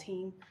our whole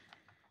team.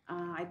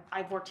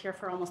 I've worked here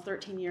for almost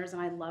 13 years,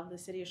 and I love the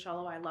city of Show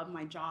Low. I love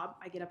my job.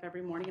 I get up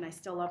every morning, and I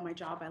still love my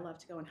job. I love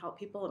to go and help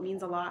people. It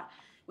means a lot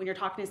when you're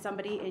talking to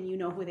somebody and you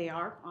know who they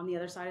are on the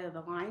other side of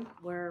the line.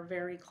 We're a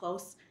very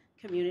close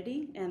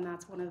community, and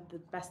that's one of the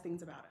best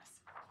things about us.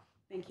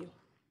 Thank you.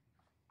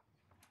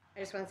 I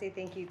just want to say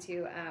thank you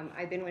to,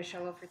 I've been with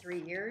Show Low for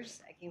 3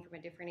 years. I came from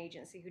a different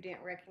agency who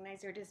didn't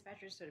recognize their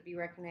dispatchers, so to be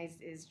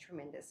recognized is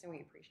tremendous, and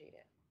we appreciate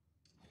it.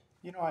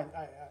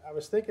 I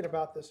was thinking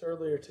about this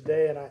earlier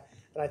today, and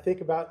I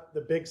think about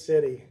the big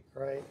city,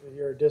 right?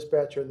 You're a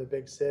dispatcher in the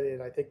big city,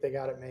 and I think they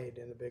got it made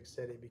in the big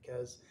city,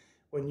 because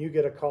when you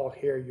get a call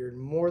here, you're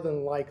more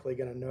than likely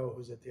going to know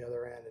who's at the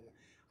other end. And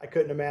I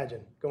couldn't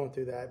imagine going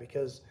through that,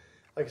 because,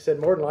 like I said,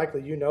 more than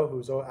likely you know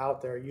who's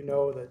out there. You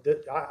know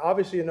that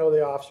obviously you know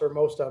the officer,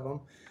 most of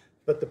them,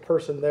 but the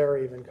person they're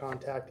even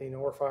contacting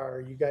or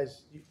fire, you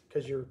guys,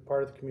 because you're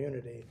part of the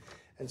community.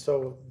 And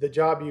so the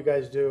job you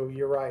guys do,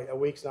 you're right, a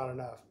week's not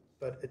enough,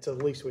 but it's the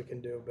least we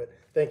can do. But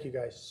thank you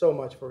guys so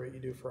much for what you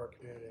do for our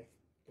community.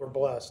 We're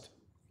blessed.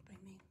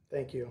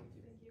 Thank you.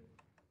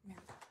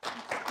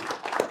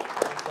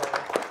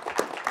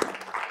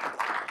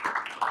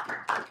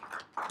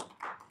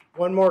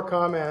 One more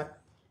comment,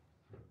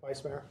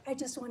 Vice Mayor. I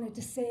just wanted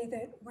to say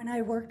that when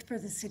I worked for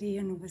the city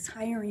and was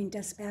hiring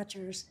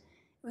dispatchers,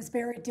 it was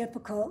very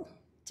difficult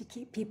to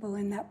keep people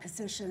in that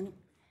position.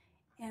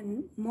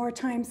 And more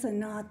times than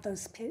not,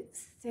 those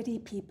city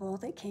people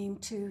that came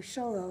to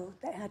Sholo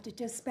that had to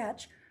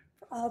dispatch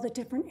for all the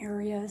different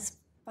areas,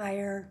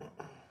 fire,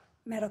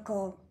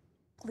 medical,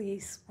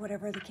 police,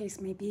 whatever the case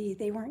may be,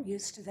 they weren't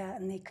used to that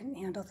and they couldn't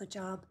handle the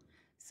job.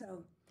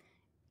 So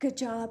good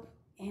job,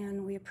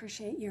 and we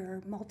appreciate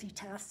your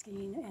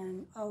multitasking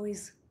and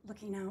always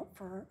looking out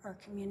for our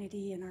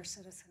community and our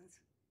citizens.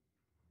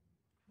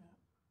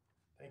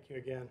 Thank you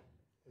again.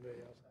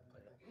 Anybody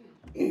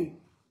else?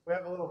 We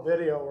have a little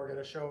video we're going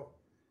to show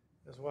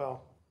as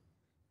well.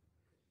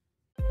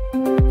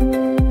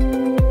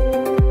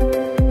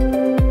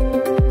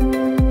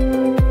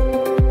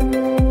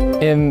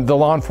 In the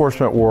law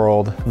enforcement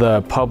world,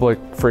 the public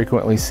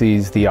frequently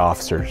sees the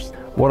officers.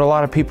 What a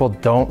lot of people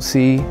don't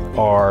see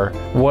are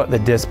what the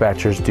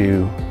dispatchers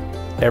do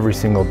every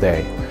single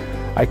day.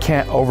 I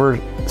can't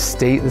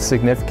overstate the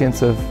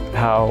significance of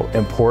how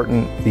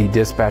important the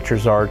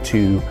dispatchers are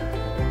to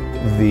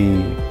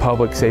the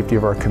public safety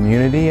of our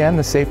community and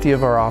the safety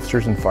of our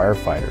officers and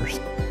firefighters.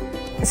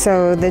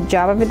 So the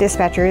job of a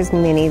dispatcher is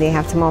many. They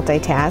have to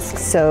multitask.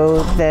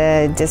 So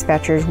the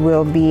dispatchers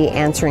will be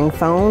answering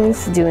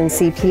phones, doing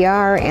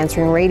CPR,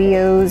 answering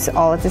radios,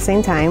 all at the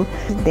same time.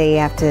 They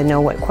have to know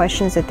what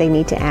questions that they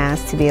need to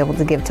ask to be able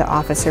to give to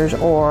officers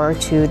or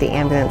to the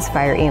ambulance,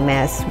 fire,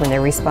 EMS when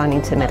they're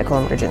responding to medical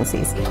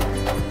emergencies.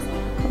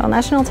 Well,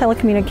 National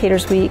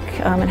Telecommunicators Week,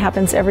 it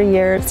happens every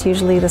year. It's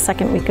usually the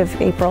second week of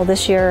April.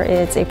 This year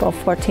it's April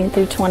 14th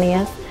through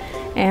 20th.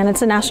 And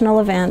it's a national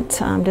event.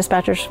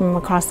 Dispatchers from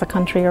across the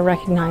country are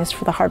recognized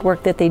for the hard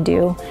work that they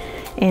do.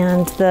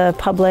 And the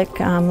public,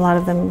 a lot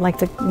of them like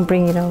to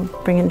bring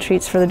in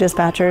treats for the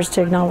dispatchers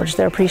to acknowledge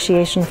their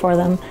appreciation for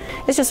them.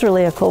 It's just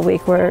really a cool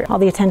week where all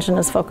the attention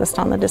is focused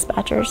on the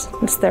dispatchers.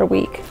 It's their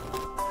week.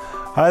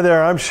 Hi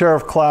there, I'm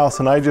Sheriff Klaus,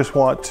 and I just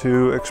want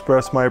to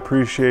express my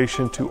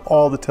appreciation to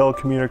all the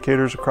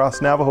telecommunicators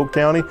across Navajo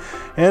County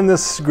and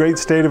this great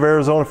state of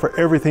Arizona for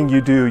everything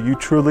you do. You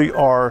truly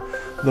are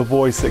the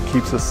voice that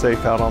keeps us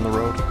safe out on the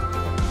road.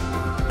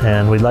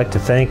 And we'd like to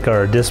thank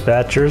our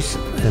dispatchers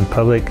in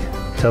Public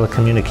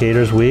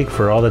Telecommunicators Week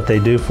for all that they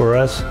do for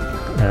us.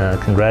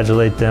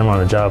 Congratulate them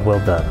on a job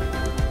well done.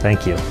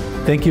 Thank you.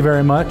 Thank you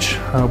very much.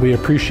 We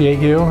appreciate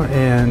you,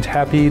 and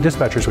happy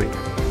Dispatchers Week.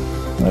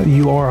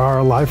 You are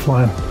our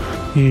lifeline.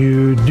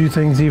 You do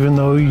things even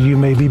though you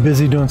may be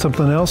busy doing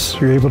something else.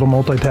 You're able to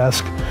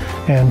multitask,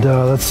 and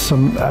that's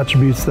some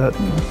attributes that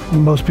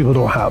most people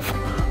don't have.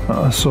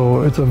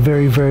 So it's a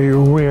very, very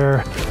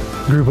rare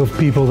group of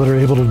people that are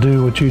able to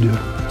do what you do.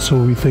 So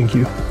we thank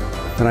you.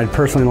 And I'd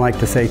personally like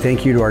to say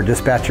thank you to our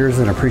dispatchers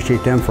and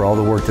appreciate them for all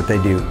the work that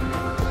they do.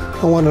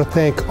 I want to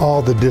thank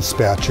all the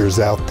dispatchers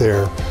out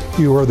there.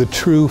 You are the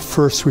true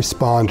first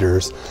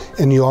responders,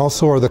 and you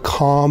also are the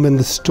calm in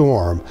the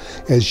storm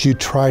as you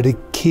try to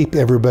keep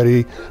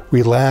everybody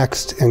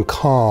relaxed and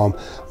calm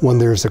when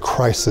there's a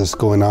crisis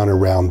going on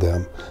around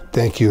them.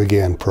 Thank you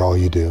again for all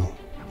you do.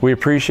 We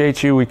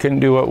appreciate you. We couldn't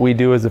do what we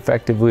do as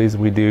effectively as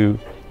we do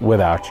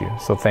without you,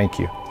 so thank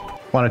you.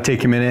 I want to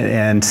take a minute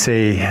and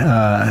say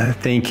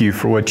thank you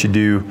for what you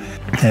do,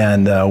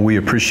 and we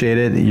appreciate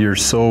it. You're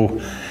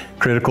so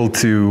critical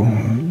to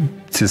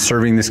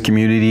serving this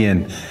community,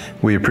 and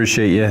we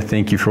appreciate you.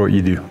 Thank you for what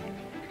you do.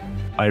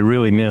 I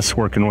really miss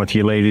working with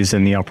you ladies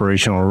in the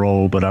operational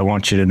role, but I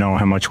want you to know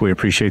how much we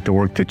appreciate the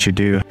work that you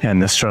do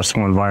and the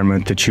stressful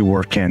environment that you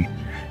work in.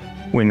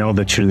 We know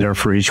that you're there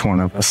for each one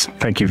of us.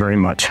 Thank you very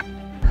much.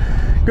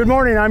 Good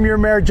morning, I'm your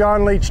Mayor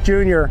John Leach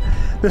Jr.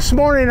 This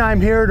morning I'm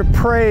here to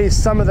praise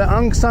some of the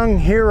unsung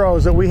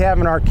heroes that we have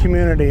in our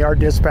community, our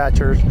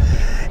dispatchers.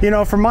 You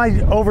know, from my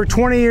over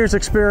 20 years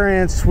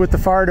experience with the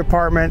fire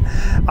department,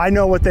 I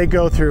know what they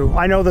go through.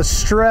 I know the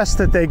stress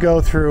that they go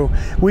through.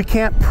 We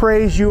can't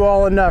praise you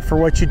all enough for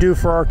what you do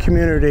for our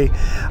community.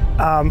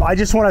 I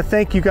just want to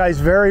thank you guys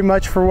very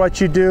much for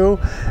what you do.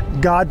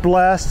 God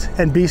bless,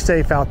 and be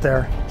safe out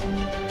there.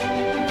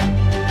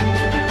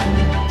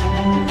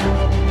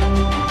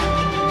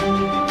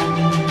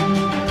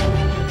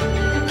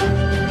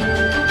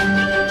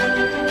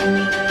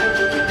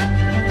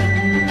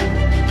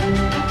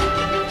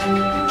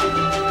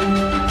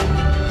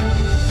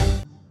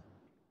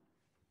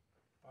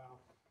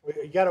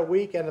 You got a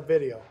week and a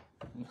video.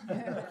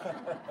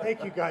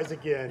 Thank you guys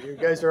again. You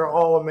guys are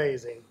all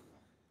amazing.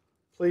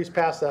 Please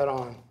pass that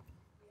on.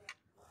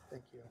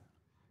 Thank you.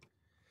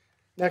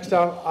 Next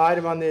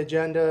item on the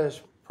agenda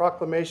is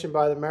proclamation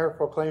by the mayor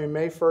proclaiming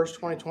May 1st,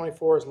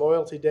 2024 as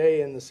Loyalty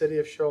Day in the city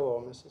of Show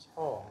Low. Mrs.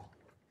 Hall.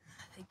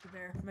 Thank you,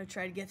 Mayor. I'm going to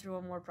try to get through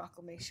one more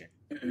proclamation.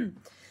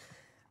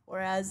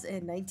 Whereas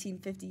in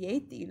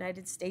 1958, the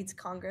United States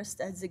Congress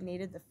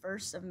designated the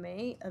 1st of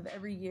May of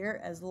every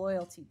year as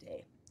Loyalty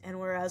Day. And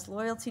whereas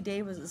Loyalty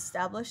Day was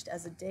established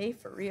as a day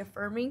for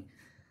reaffirming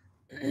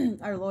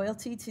our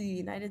loyalty to the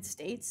United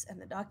States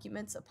and the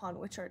documents upon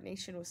which our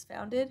nation was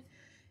founded,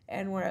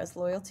 and whereas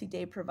Loyalty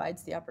Day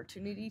provides the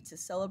opportunity to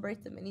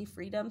celebrate the many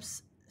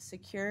freedoms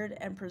secured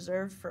and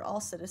preserved for all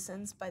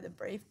citizens by the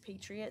brave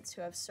patriots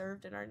who have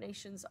served in our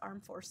nation's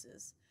armed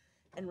forces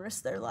and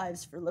risked their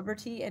lives for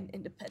liberty and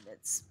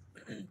independence.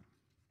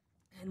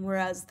 And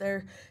whereas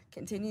there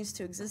continues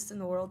to exist in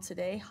the world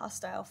today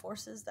hostile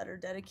forces that are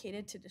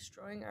dedicated to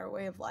destroying our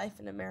way of life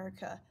in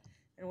America,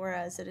 and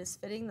whereas it is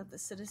fitting that the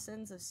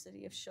citizens of the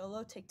City of Show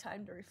Low take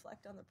time to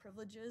reflect on the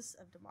privileges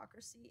of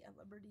democracy and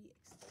liberty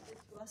extended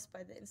to us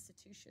by the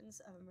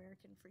institutions of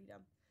American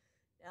freedom.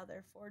 Now,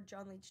 therefore,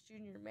 John Leach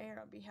Jr., Mayor,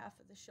 on behalf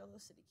of the Show Low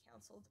City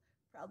Council,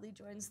 proudly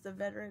joins the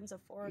Veterans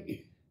of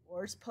Foreign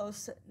Wars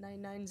Post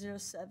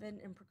 9907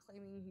 in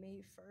proclaiming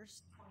May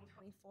 1st,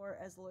 2024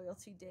 as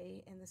Loyalty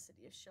Day in the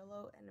City of Show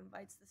Low, and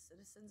invites the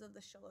citizens of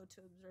the Show Low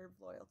to observe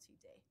Loyalty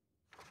Day.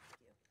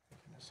 Thank you.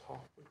 Ms.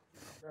 Hall,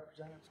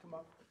 representatives come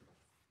up.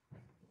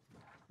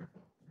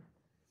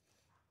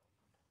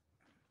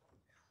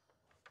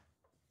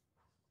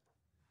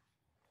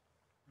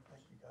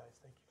 Thank you guys.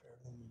 Thank you for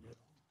everything you do.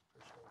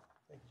 Appreciate it.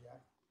 Thank you,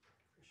 Jack.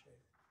 Appreciate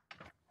it.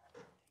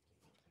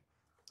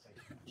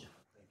 Thank you.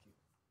 Thank you.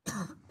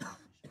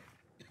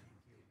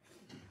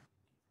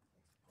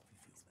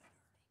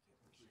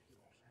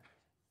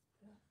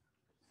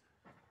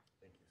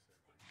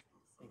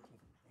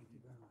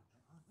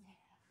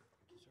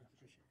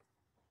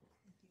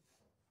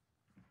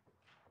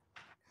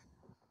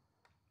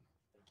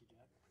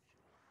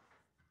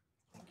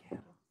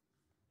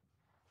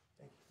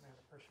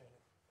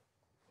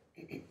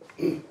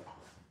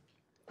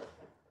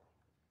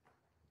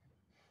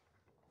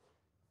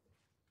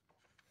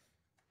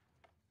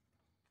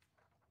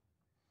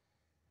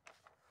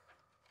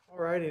 All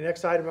righty,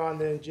 next item on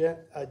the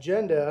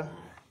agenda,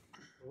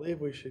 I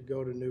believe we should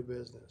go to new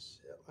business.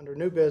 Yep, under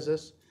new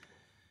business.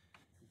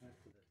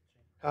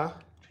 Huh?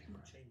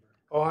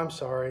 Oh, I'm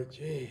sorry.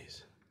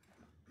 Jeez.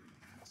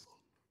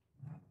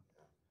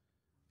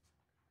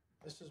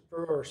 Mrs.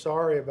 Brewer,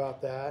 sorry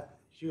about that.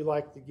 Would you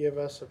like to give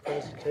us a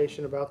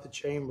presentation about the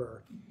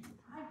chamber?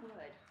 I would.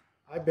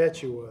 I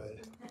bet you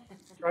would.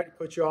 Tried to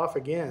put you off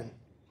again.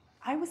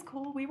 I was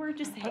cool. We were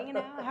just hanging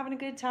out, having a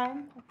good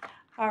time.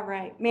 All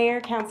right. Mayor,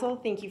 Council,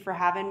 thank you for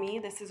having me.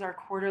 This is our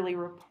quarterly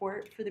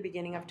report for the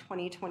beginning of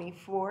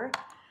 2024.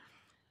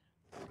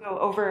 We'll go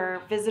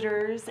over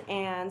visitors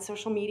and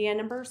social media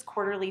numbers,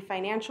 quarterly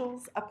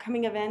financials,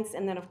 upcoming events,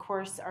 and then, of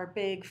course, our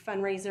big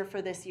fundraiser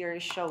for this year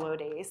is Show Low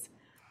Days.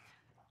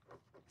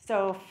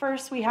 So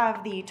first we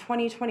have the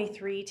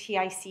 2023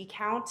 TIC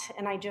count,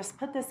 and I just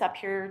put this up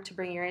here to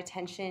bring your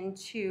attention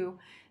to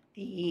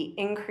the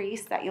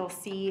increase that you'll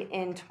see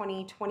in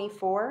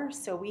 2024.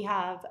 So we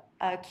have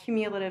a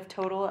cumulative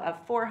total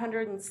of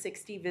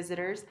 460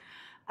 visitors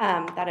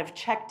that have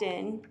checked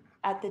in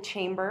at the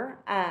chamber.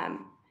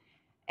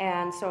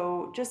 And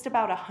so just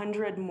about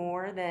 100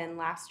 more than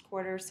last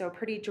quarter, so a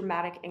pretty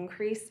dramatic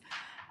increase.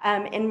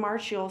 In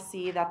March, you'll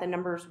see that the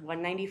number is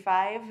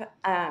 195,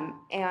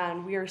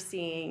 and we are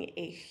seeing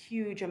a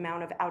huge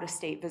amount of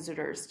out-of-state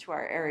visitors to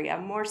our area,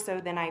 more so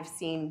than I've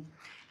seen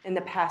in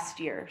the past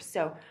year.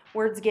 So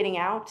word's getting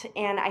out,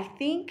 and I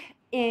think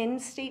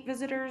in-state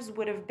visitors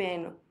would have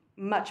been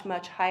much,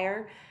 much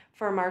higher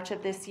for March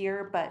of this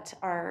year, but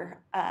our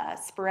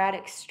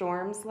sporadic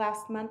storms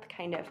last month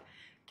kind of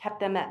kept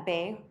them at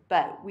bay.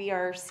 But we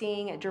are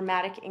seeing a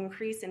dramatic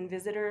increase in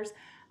visitors.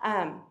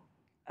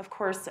 Of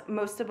course,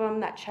 most of them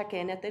that check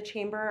in at the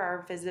chamber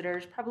are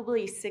visitors,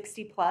 probably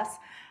 60 plus,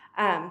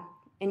 and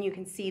you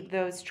can see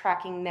those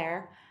tracking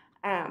there.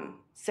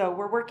 So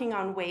we're working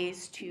on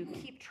ways to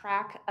keep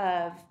track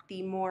of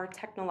the more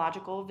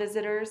technological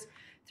visitors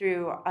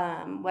through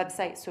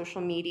website,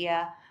 social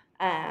media.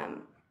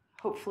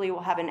 Hopefully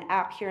we'll have an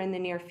app here in the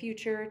near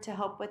future to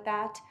help with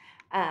that.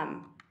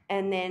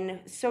 And then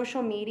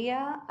social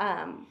media,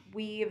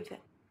 we've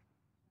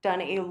done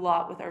a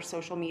lot with our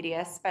social media,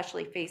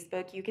 especially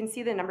Facebook. You can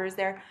see the numbers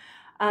there.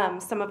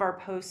 Some of our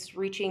posts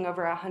reaching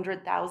over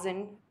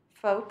 100,000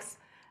 folks.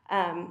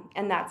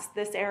 And that's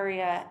this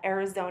area,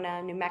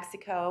 Arizona, New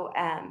Mexico.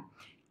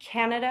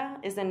 Canada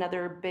is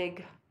another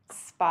big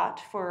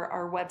spot for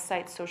our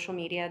website, social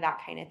media,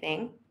 that kind of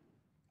thing.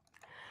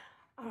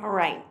 All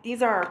right,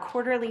 these are our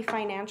quarterly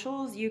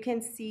financials. You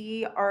can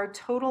see our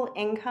total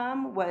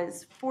income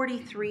was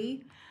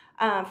 43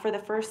 for the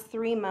first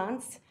 3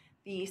 months.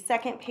 The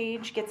second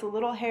page gets a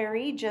little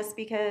hairy just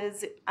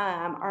because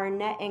our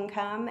net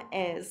income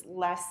is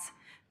less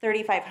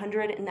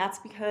 3,500, and that's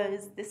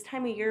because this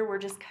time of year we're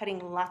just cutting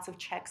lots of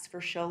checks for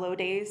Show Low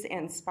Days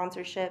and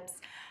sponsorships.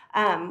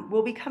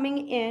 Will be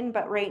coming in,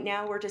 but right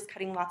now we're just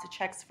cutting lots of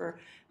checks for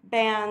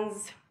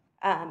bands,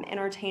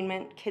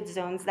 entertainment, kids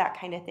zones, that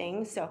kind of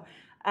thing. So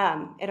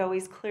it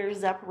always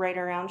clears up right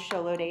around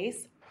Show Low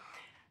Days.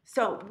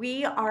 So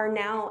we are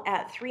now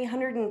at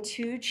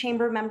 302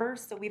 chamber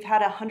members. So we've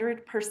had a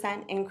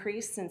 100%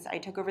 increase since I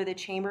took over the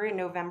chamber in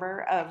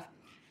November of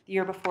the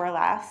year before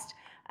last.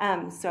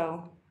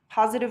 So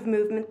positive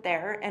movement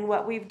there. And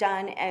what we've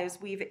done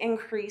is we've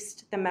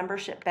increased the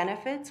membership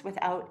benefits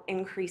without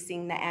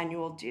increasing the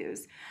annual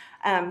dues.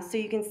 So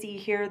you can see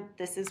here,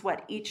 this is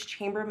what each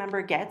chamber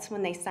member gets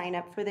when they sign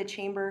up for the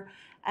chamber.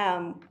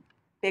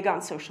 Big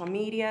on social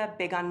media,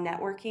 big on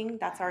networking.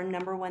 That's our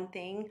number one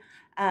thing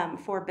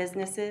for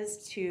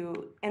businesses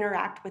to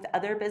interact with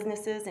other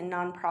businesses and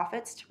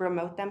nonprofits to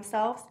promote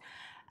themselves.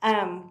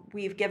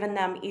 We've given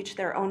them each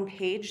their own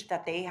page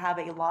that they have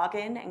a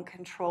login and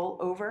control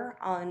over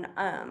on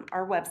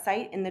our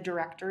website in the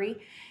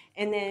directory.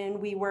 And then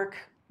we work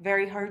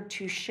very hard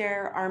to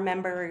share our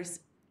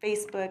members'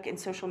 Facebook and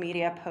social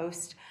media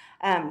posts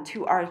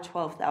to our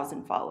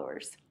 12,000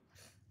 followers.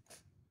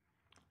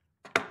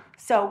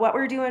 So what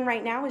we're doing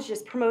right now is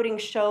just promoting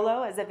Show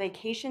Low as a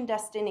vacation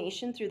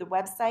destination through the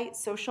website,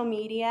 social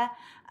media.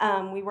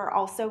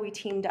 We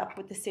teamed up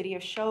with the city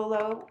of Show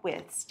Low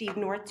with Steve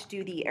North to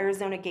do the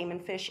Arizona Game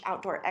and Fish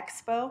Outdoor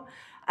Expo.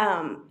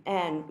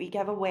 And we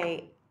gave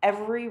away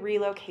every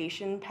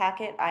relocation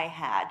packet I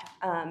had.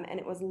 And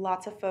it was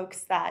lots of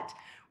folks that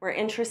were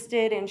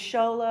interested in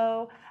Show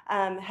Low,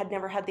 had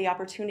never had the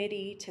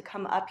opportunity to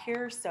come up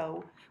here.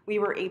 So we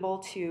were able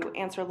to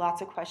answer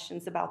lots of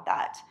questions about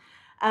that.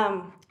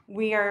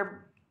 We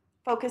are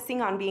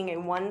focusing on being a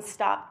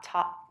one-stop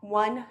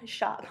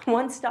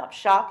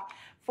shop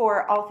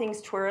for all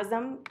things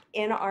tourism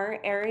in our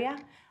area,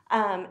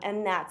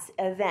 and that's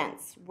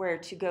events, where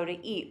to go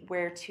to eat,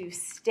 where to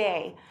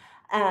stay,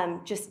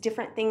 just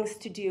different things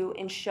to do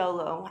in Show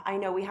Low. I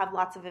know we have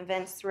lots of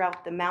events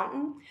throughout the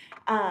mountain,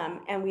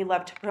 and we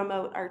love to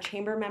promote our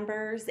chamber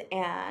members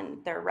and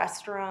their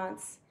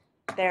restaurants,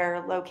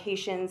 their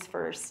locations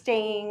for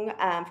staying,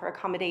 for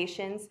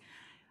accommodations.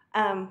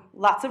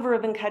 Lots of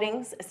ribbon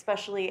cuttings,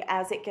 especially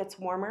as it gets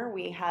warmer.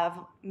 We have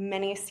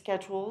many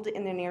scheduled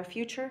in the near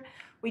future.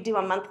 We do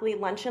a monthly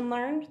lunch and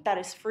learn that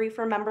is free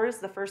for members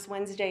the first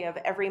Wednesday of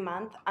every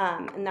month,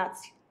 and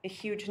that's a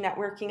huge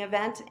networking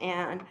event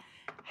and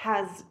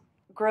has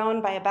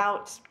grown by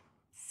about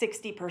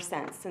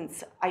 60%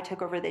 since I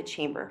took over the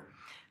chamber.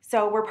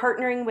 So we're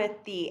partnering with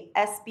the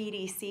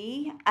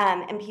SBDC,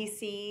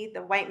 MPC,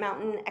 the White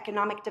Mountain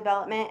Economic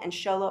Development, and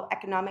Show Low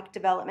Economic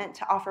Development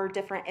to offer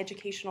different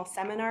educational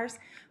seminars.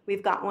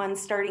 We've got one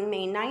starting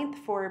May 9th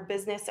for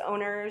business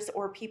owners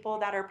or people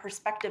that are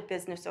prospective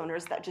business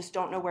owners that just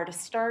don't know where to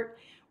start,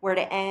 where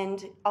to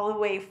end, all the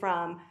way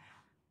from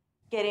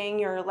getting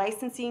your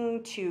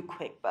licensing to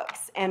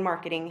QuickBooks and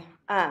marketing.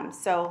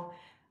 So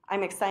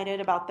I'm excited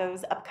about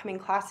those upcoming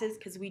classes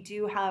because we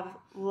do have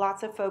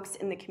lots of folks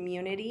in the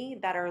community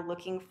that are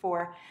looking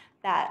for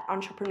that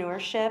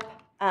entrepreneurship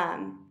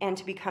and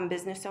to become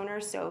business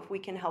owners. So if we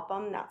can help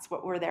them, that's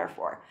what we're there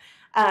for.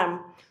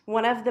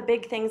 One of the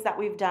big things that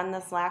we've done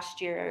this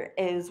last year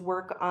is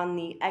work on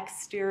the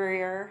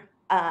exterior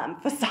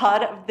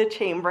facade of the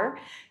chamber.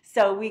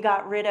 So we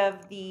got rid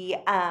of the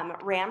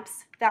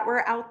ramps that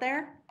were out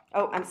there.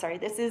 Oh, I'm sorry.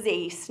 This is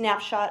a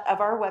snapshot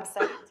of our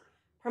website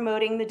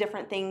promoting the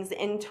different things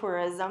in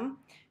tourism.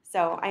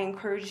 So I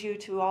encourage you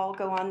to all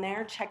go on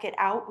there, check it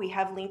out. We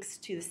have links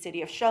to the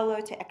city of Show Low,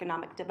 to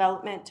economic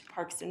development, to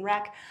Parks and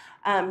Rec,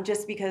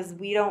 just because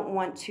we don't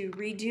want to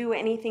redo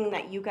anything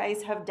that you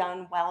guys have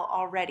done well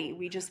already.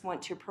 We just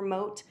want to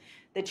promote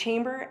the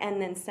chamber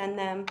and then send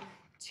them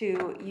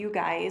to you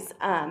guys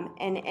and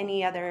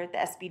any other, the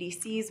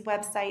SBDC's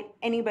website,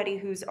 anybody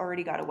who's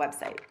already got a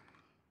website.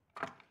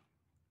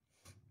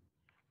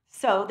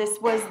 So this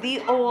was the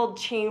old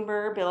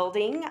chamber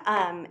building,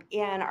 and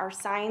our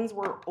signs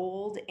were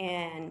old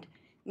and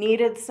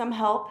needed some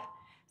help.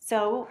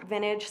 So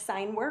Vintage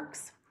Sign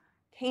Works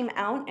came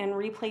out and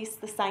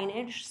replaced the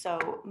signage,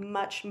 so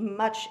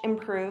much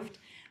improved.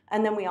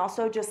 And then we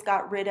also just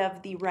got rid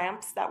of the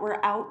ramps that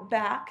were out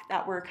back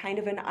that were kind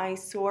of an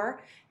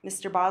eyesore.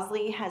 Mr.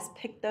 Bosley has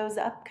picked those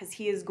up because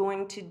he is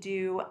going to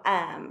do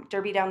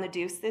Derby Down the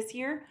Deuce this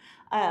year,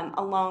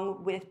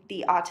 along with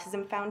the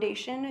Autism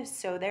Foundation.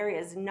 So there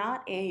is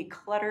not a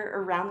clutter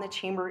around the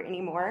chamber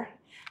anymore,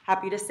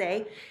 happy to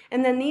say.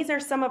 And then these are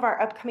some of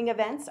our upcoming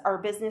events, our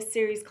business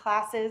series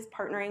classes,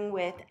 partnering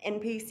with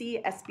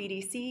NPC,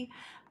 SBDC.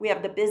 We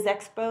have the Biz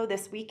Expo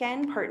this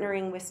weekend,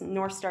 partnering with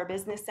North Star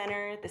Business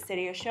Center, the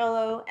City of Show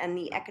Low, and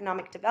the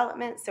Economic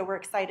Development. So we're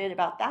excited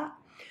about that.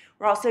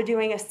 We're also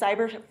doing a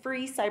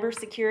free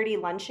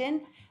cybersecurity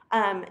luncheon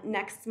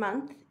next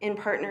month in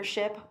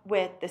partnership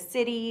with the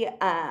city,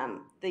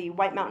 the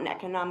White Mountain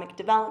Economic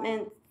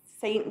Development,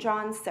 St.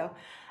 John's. So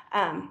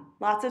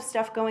lots of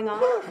stuff going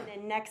on. And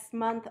then next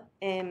month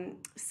in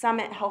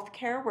Summit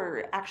Healthcare,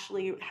 we're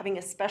actually having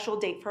a special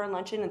date for our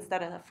luncheon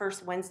instead of the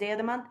first Wednesday of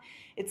the month.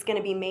 It's going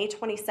to be May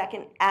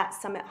 22nd at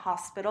Summit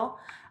Hospital.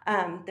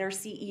 Their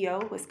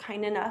CEO was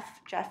kind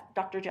enough,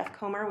 Dr. Jeff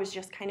Comer was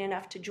just kind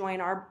enough to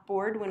join our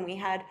board when we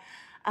had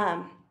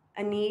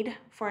a need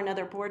for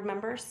another board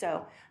member.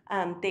 So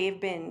they've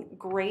been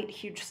great,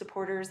 huge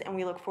supporters, and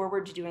we look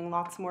forward to doing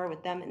lots more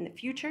with them in the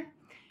future.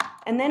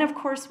 And then, of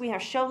course, we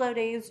have Show Low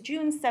Days,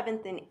 June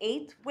 7th and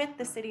 8th, with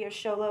the City of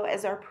Show Low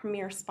as our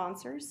premier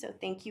sponsors. So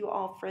thank you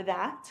all for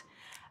that.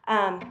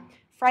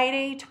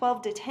 Friday,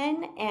 12 to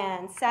 10,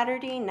 and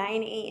Saturday,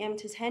 9 a.m.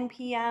 to 10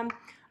 p.m.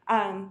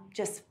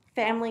 Just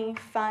family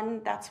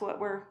fun. That's what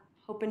we're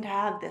hoping to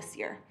have this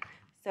year.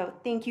 So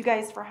thank you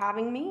guys for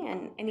having me,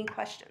 and any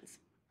questions?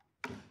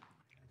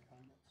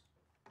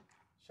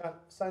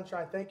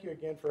 Sunshine, thank you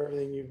again for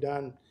everything you've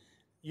done.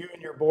 You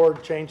and your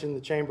board changing the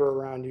chamber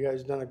around. You guys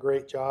have done a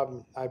great job,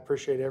 and I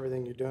appreciate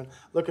everything you're doing.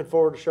 Looking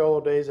forward to Show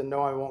Low Days, and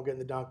no, I won't get in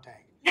the dunk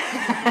tank.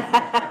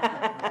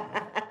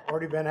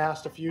 Already been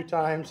asked a few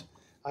times.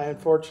 I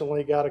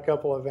unfortunately got a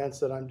couple events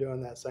that I'm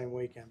doing that same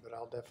weekend, but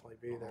I'll definitely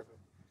be there. But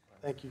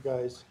thank you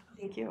guys.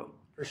 Thank you.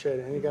 Appreciate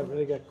it. Any got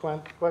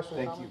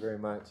questions? Thank you very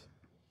much.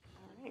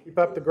 All right. Keep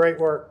up the great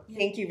work.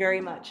 Thank you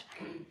very much.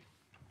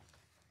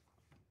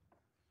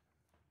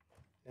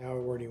 Now,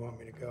 where do you want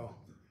me to go?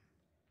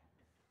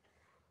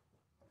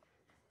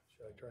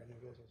 Should I try new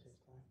business this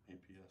time?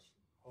 APS.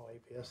 Oh,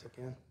 APS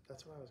again?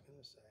 That's what I was going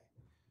to say.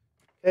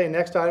 Okay,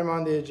 next item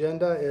on the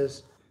agenda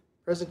is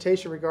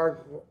presentation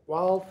regarding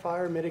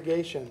wildfire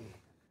mitigation.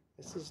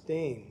 Mrs.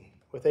 Dean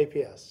with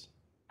APS.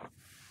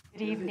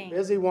 Good evening.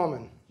 Busy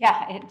woman.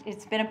 Yeah,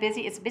 it's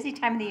a busy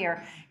time of the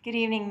year. Good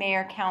evening,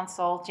 Mayor,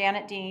 Council.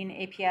 Janet Dean,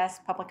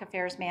 APS Public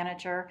Affairs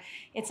Manager.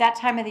 It's that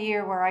time of the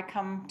year where I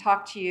come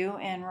talk to you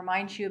and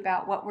remind you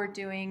about what we're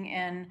doing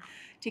and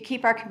to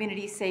keep our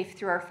community safe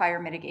through our fire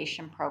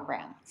mitigation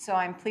program. So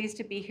I'm pleased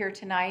to be here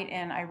tonight,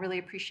 and I really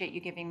appreciate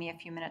you giving me a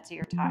few minutes of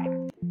your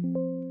time.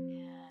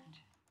 And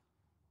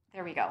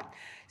there we go.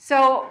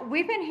 So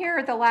we've been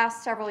here the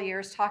last several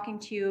years talking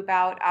to you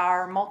about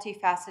our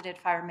multifaceted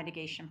fire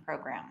mitigation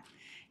program.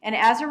 And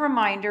as a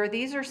reminder,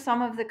 these are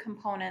some of the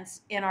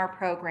components in our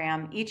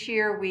program. Each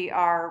year we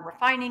are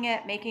refining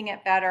it, making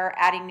it better,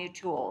 adding new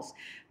tools.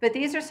 But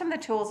these are some of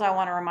the tools I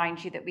want to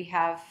remind you that we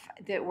have,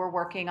 that we're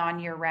working on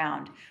year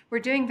round. We're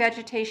doing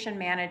vegetation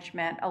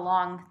management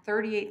along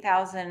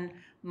 38,000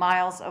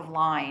 miles of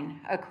line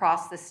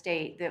across the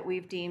state that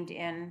we've deemed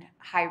in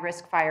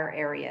high-risk fire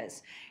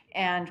areas.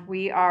 And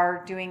we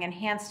are doing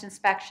enhanced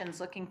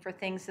inspections, looking for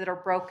things that are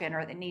broken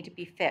or that need to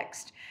be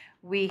fixed.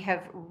 We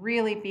have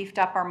really beefed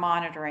up our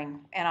monitoring,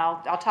 and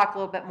I'll talk a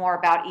little bit more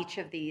about each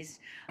of these.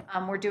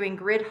 We're doing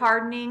grid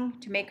hardening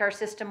to make our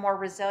system more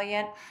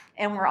resilient,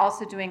 and we're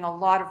also doing a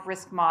lot of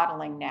risk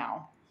modeling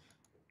now.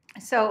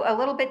 So a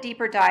little bit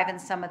deeper dive in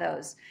some of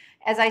those.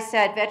 As I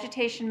said,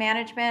 vegetation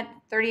management,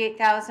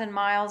 38,000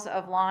 miles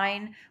of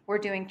line. We're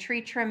doing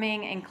tree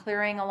trimming and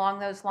clearing along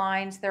those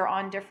lines. They're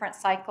on different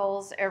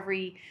cycles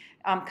every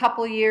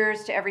couple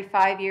years to every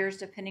 5 years,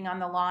 depending on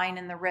the line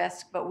and the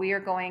risk, but we are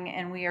going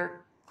and we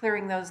are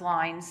clearing those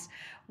lines.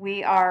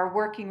 We are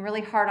working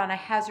really hard on a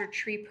hazard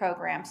tree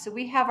program. So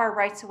we have our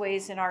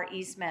rights-of-ways and our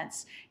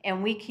easements,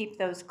 and we keep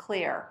those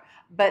clear.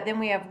 But then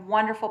we have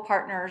wonderful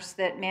partners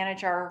that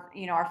manage our,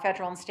 our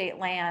federal and state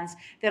lands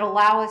that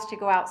allow us to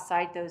go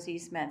outside those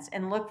easements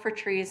and look for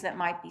trees that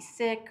might be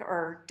sick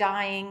or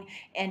dying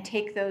and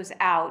take those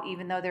out,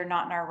 even though they're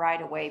not in our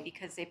right-of-way,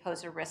 because they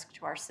pose a risk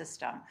to our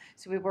system.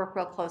 So we work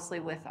real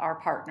closely with our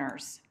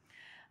partners.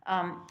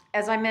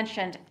 As I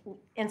mentioned,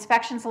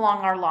 inspections along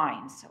our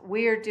lines.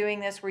 We are doing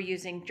this, we're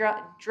using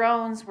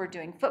drones, we're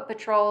doing foot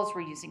patrols,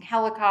 we're using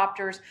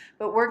helicopters,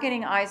 but we're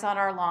getting eyes on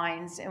our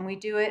lines, and we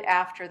do it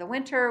after the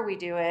winter, we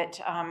do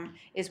it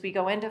as we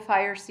go into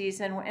fire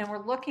season, and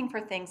we're looking for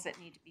things that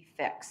need to be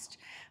fixed.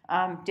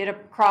 Did a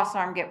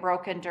crossarm get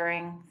broken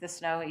during the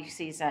snowy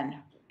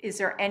season? Is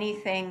there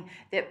anything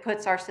that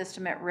puts our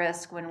system at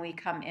risk when we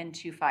come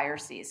into fire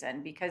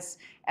season? Because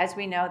as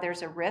we know,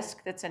 there's a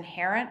risk that's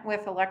inherent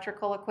with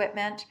electrical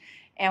equipment,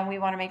 and we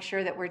want to make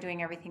sure that we're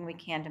doing everything we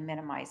can to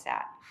minimize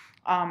that.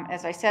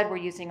 As I said, we're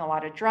using a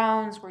lot of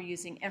drones, we're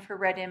using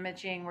infrared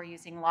imaging, we're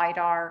using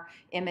LiDAR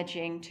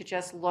imaging to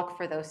just look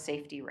for those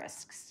safety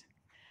risks.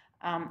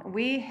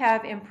 We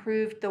have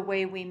improved the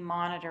way we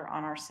monitor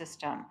on our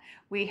system.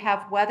 We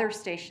have weather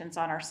stations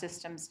on our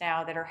systems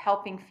now that are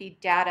helping feed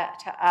data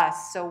to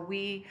us, so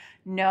we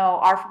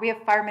know we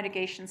have fire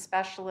mitigation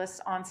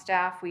specialists on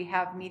staff, we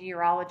have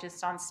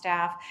meteorologists on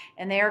staff,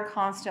 and they are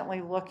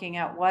constantly looking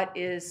at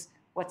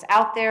what's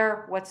out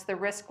there, what's the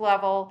risk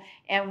level,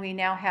 and we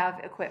now have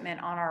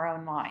equipment on our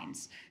own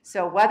lines.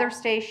 So weather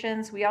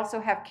stations, we also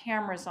have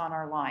cameras on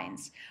our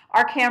lines.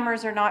 Our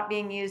cameras are not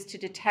being used to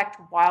detect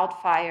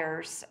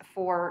wildfires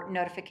for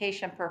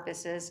notification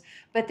purposes,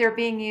 but they're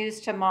being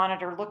used to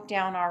monitor, look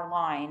down our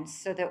lines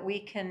so that we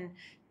can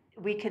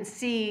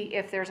see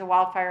if there's a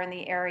wildfire in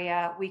the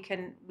area, we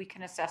can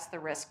assess the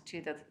risk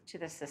to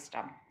the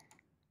system.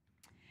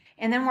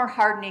 And then we're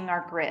hardening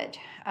our grid.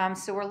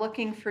 So we're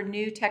looking for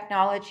new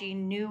technology,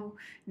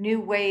 new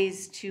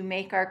ways to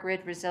make our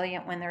grid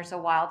resilient when there's a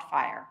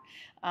wildfire.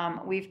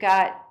 We've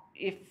got,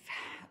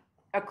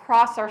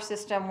 across our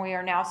system, we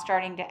are now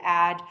starting to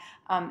add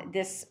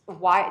this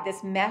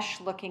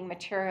mesh-looking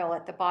material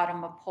at the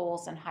bottom of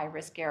poles in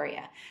high-risk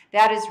area.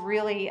 That is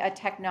really a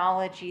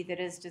technology that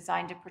is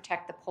designed to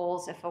protect the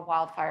poles if a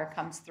wildfire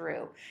comes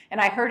through. And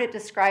I heard it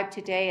described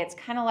today. It's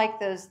kind of like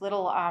those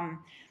little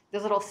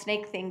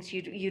snake things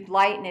you'd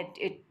light, and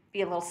it'd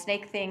be a little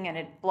snake thing, and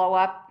it'd blow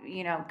up,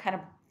 you know, kind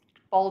of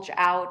bulge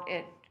out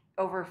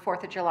over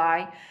 4th of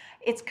July.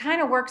 It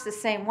kind of works the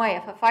same way.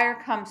 If a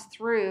fire comes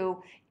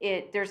through,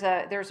 there's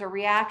a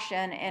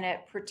reaction, and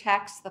it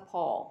protects the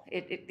pole.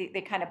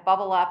 They kind of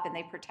bubble up, and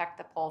they protect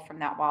the pole from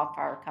that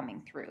wildfire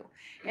coming through.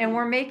 And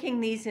we're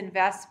making these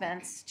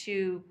investments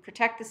to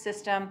protect the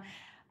system,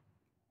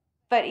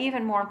 but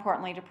even more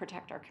importantly, to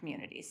protect our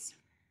communities.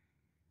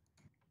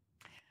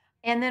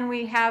 And then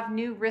we have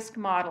new risk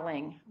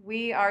modeling.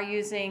 We are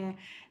using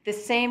the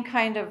same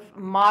kind of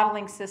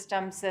modeling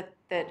systems that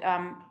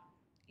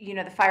you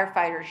know, the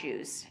firefighters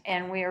use.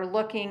 And we are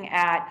looking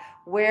at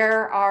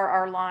where are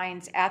our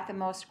lines at the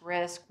most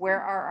risk, where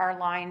are our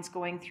lines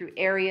going through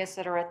areas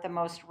that are at the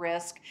most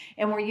risk.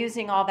 And we're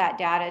using all that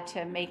data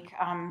to make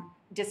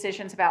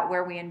decisions about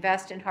where we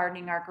invest in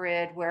hardening our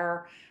grid,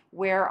 where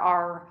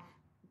are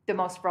the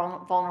most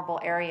vulnerable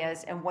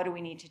areas, and what do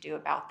we need to do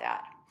about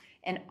that.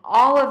 And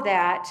all of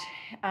that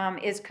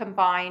is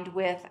combined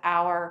with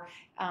our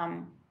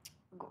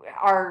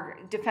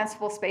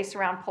Defensible Space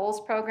Around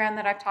Poles program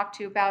that I've talked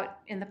to you about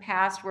in the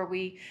past, where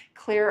we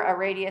clear a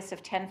radius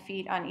of 10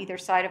 feet on either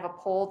side of a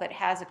pole that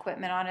has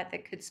equipment on it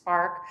that could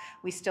spark.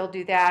 We still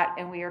do that,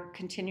 and we are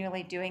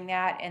continually doing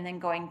that, and then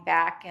going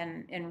back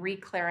and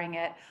re-clearing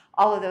it.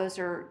 All of those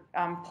are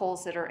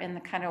poles that are in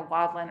the kind of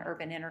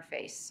wildland-urban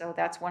interface. So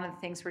that's one of the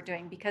things we're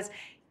doing, because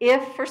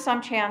if for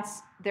some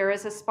chance there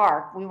is a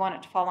spark, we want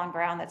it to fall on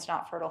ground that's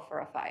not fertile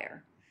for a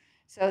fire.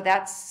 So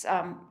that's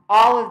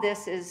all of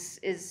this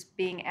is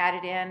being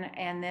added in.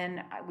 And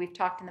then we've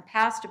talked in the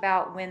past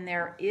about when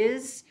there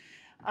is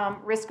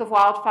risk of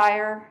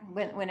wildfire,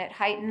 when it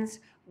heightens,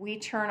 we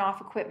turn off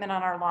equipment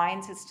on our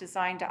lines. It's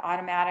designed to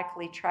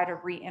automatically try to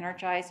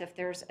re-energize if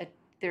there's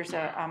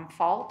a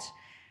fault.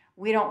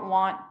 We don't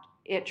want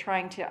it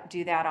trying to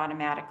do that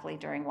automatically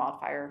during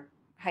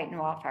heightened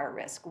wildfire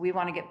risk. We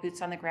want to get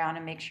boots on the ground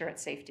and make sure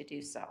it's safe to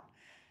do so.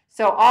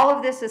 So all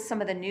of this is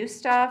some of the new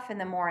stuff and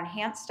the more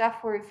enhanced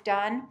stuff we've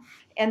done.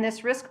 And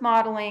this risk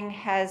modeling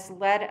has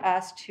led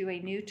us to a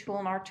new tool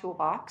in our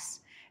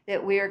toolbox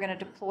that we are going to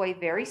deploy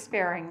very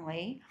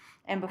sparingly.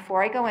 And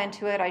before I go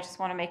into it, I just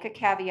want to make a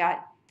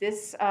caveat.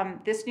 This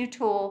new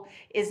tool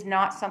is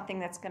not something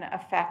that's going to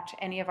affect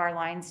any of our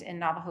lines in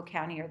Navajo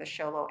County or the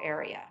Show Low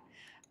area.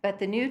 But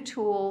the new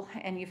tool,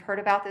 and you've heard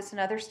about this in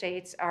other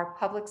states, are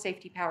public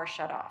safety power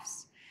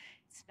shutoffs.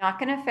 It's not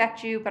going to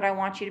affect you, but I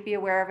want you to be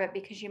aware of it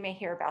because you may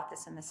hear about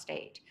this in the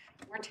state.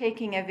 We're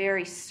taking a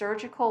very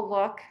surgical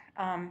look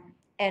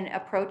and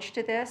approach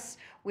to this.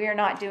 We are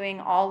not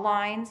doing all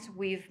lines.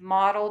 We've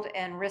modeled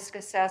and risk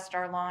assessed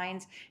our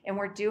lines, and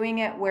we're doing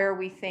it where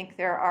we think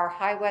there are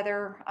high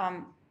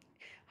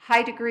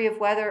degree of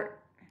weather,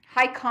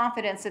 high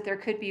confidence that there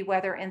could be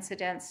weather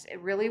incidents,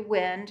 really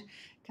wind,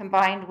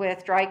 combined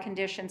with dry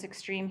conditions,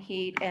 extreme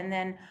heat, and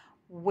then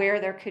where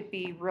there could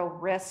be real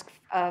risk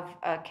of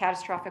a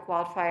catastrophic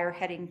wildfire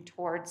heading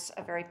towards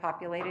a very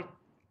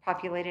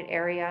populated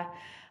area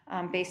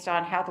based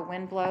on how the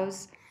wind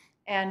blows.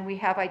 And we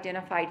have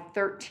identified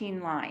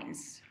 13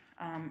 lines.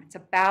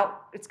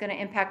 It's going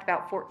to impact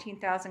about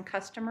 14,000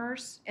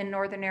 customers in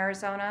northern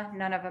Arizona,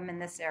 none of them in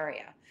this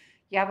area.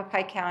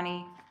 Yavapai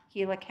County,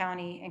 Gila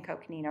County, and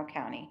Coconino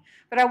County.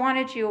 But I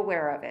wanted you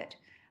aware of it.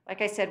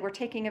 Like I said, we're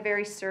taking a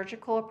very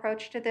surgical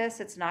approach to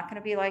this. It's not going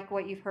to be like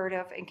what you've heard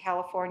of in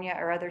California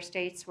or other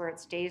states where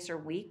it's days or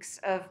weeks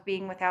of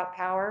being without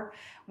power.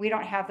 We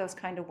don't have those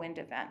kind of wind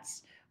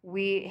events.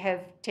 We have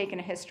taken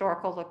a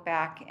historical look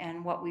back,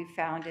 and what we've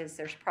found is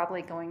there's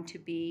probably going to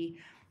be,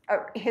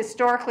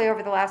 historically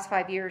over the last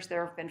 5 years,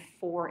 there have been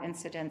 4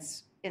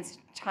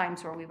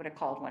 times where we would have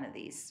called one of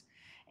these,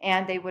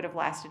 and they would have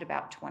lasted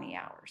about 20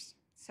 hours.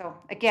 So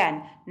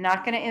again,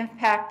 not going to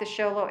impact the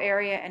Show Low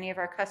area, any of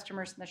our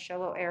customers in the Show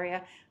Low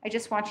area. I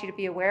just want you to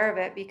be aware of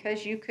it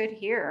because you could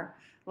hear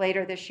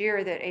later this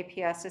year that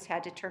APS has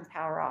had to turn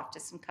power off to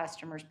some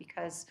customers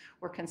because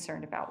we're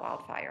concerned about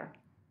wildfire.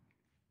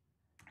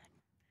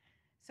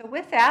 So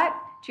with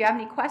that, do you have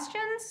any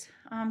questions?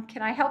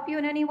 Can I help you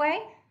in any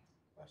way?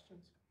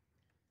 Questions?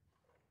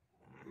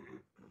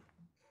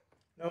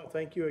 No,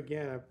 thank you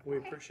again. We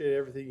appreciate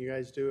everything you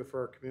guys do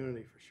for our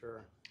community for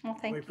sure. Well,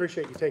 thank you. We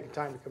appreciate you taking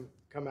time to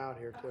come out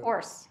here too. Of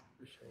course.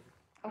 Appreciate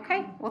it.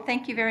 Okay, well,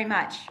 thank you very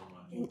much.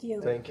 Thank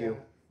you. Thank you.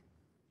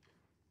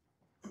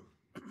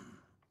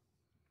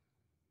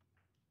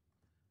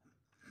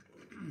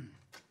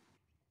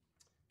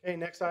 Okay,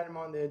 next item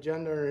on the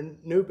agenda,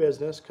 new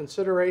business,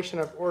 consideration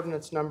of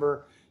ordinance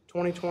number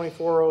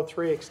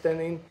 2024-03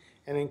 extending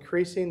and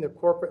increasing the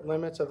corporate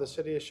limits of the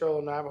city of Show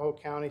Low, Navajo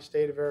County,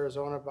 state of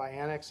Arizona by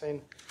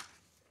annexing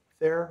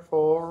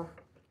therefore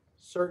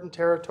certain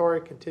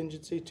territory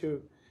contingency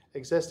to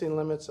existing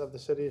limits of the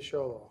city of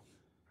Show Low.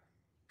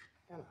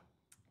 Anna.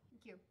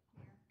 Thank you,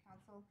 Mayor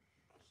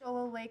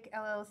Shoalo Lake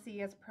LLC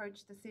has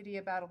approached the city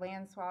about a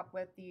land swap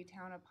with the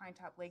town of Pine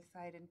Top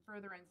Lakeside in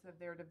furtherance of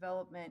their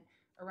development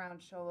around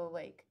Shoalo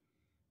Lake.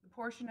 The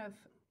portion of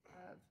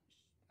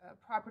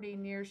property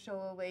near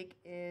Shoalo Lake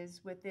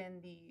is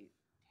within the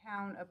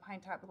town of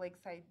Pine Top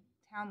Lakeside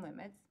town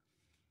limits.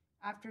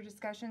 After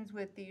discussions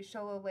with the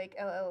Shoalo Lake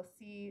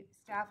LLC,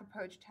 staff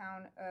approached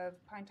town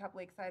of Pine Top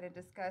Lakeside and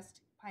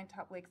discussed Pine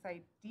Top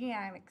Lakeside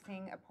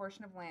de-annexing a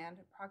portion of land,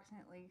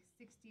 approximately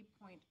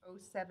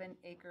 60.07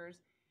 acres,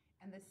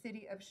 and the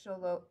city of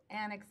Shoalo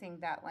annexing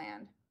that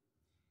land.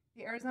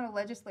 The Arizona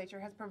legislature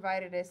has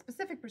provided a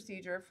specific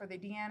procedure for the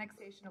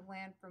de-annexation of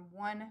land from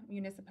one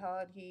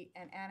municipality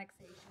and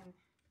annexation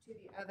to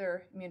the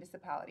other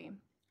municipality.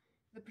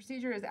 The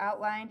procedure is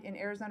outlined in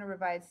Arizona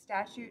Revised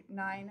Statute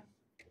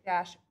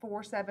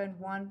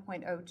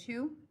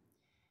 9-471.02.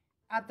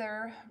 At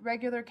their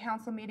regular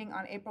council meeting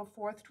on April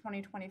 4th,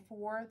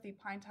 2024, the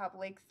Pine Top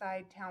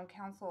Lakeside Town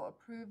Council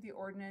approved the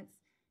ordinance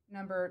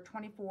number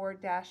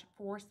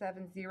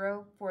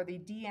 24-470 for the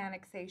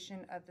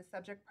de-annexation of the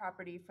subject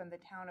property from the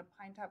town of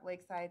Pine Top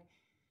Lakeside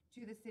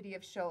to the city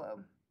of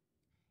Shoalo.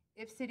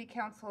 If City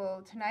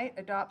Council tonight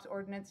adopts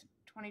ordinance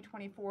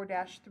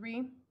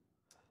 2024-3,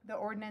 the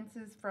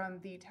ordinances from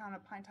the town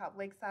of Pine Top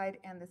Lakeside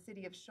and the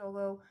city of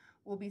Shoalo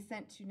will be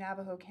sent to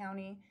Navajo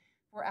County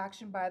for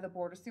action by the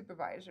Board of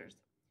Supervisors.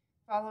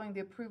 Following the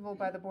approval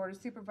by the Board of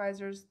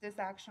Supervisors, this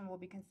action will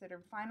be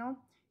considered final,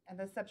 and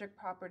the subject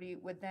property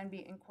would then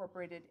be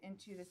incorporated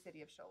into the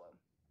city of Shoalo.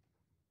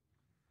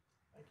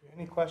 Thank you.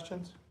 Any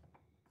questions,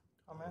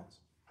 comments?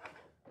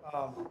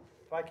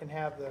 If I can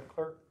have the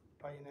clerk,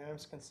 by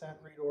unanimous consent,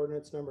 read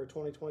ordinance number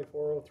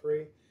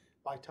 2024-03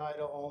 by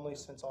title only,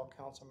 since all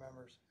council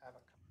members have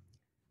it.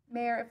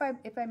 Mayor,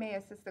 if I may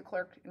assist the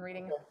clerk in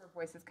reading, her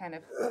voice is kind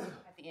of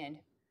at the end.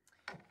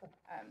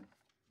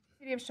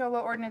 City of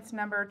Shoalo ordinance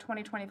number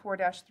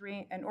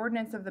 2024-3, an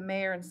ordinance of the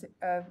mayor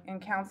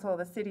and council of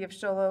the city of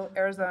Shoalo,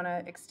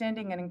 Arizona,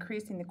 extending and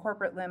increasing the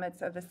corporate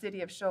limits of the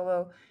city of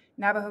Shoalo,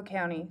 Navajo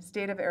County,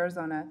 state of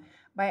Arizona,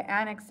 by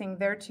annexing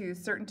thereto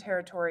certain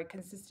territory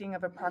consisting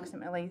of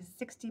approximately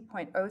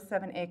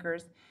 60.07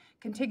 acres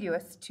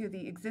contiguous to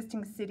the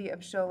existing city of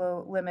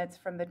Shoalo limits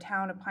from the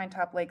town of Pine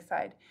Top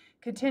Lakeside,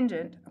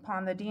 contingent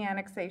upon the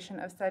de-annexation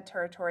of said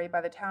territory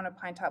by the town of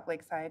Pine Top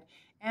Lakeside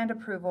and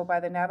approval by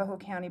the Navajo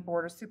County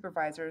Board of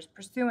Supervisors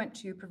pursuant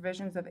to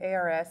provisions of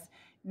ARS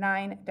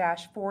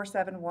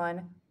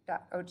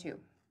 9-471.02.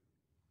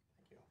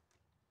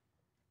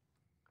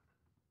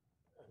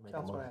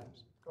 Councilman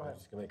Adams, go ahead. I'm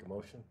just going to make a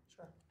motion.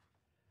 Sure.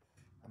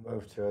 I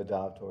move to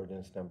adopt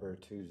ordinance number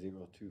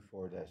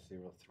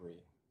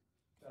 2024-03.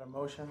 Got a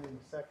motion and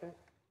a second.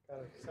 Got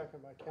a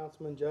second by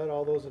Councilman Judd.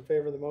 All those in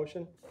favor of the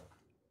motion?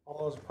 All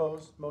those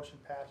opposed? Motion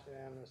passed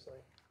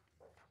unanimously.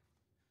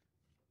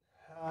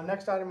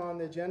 Next item on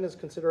the agenda is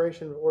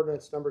consideration of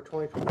ordinance number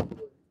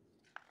 2024,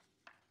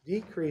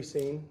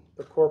 decreasing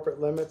the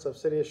corporate limits of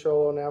City of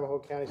Shoalo, Navajo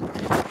County,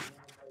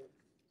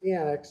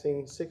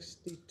 de-annexing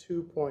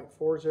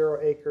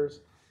 62.40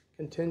 acres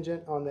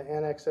contingent on the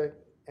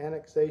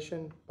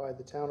annexation by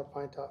the town of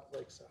Pine Top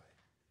Lakeside.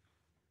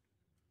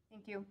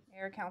 Thank you,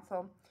 Mayor,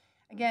 Council.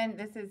 Again,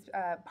 this is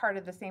part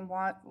of the same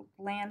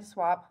land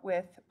swap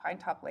with Pine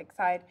Top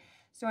Lakeside.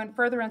 So in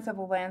furtherance of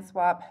a land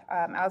swap,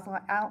 as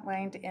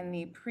outlined in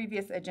the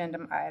previous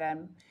agenda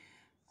item,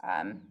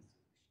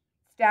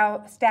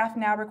 staff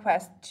now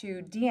requests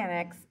to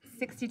de-annex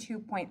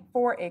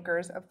 62.4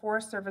 acres of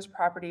Forest Service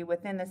property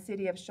within the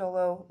city of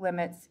Shoalo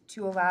limits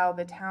to allow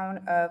the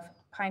town of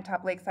Pine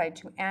Top Lakeside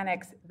to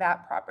annex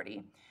that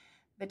property.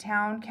 The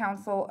town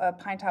council of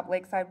Pine Top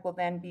Lakeside will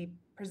then be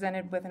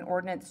presented with an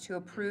ordinance to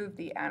approve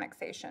the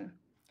annexation.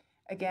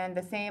 Again,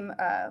 the same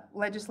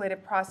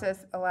legislative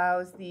process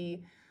allows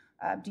the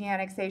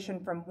de-annexation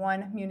from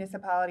one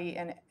municipality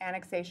and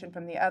annexation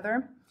from the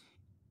other.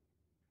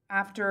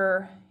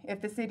 After, if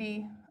the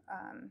city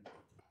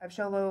of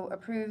Shoalo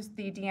approves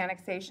the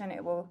de-annexation,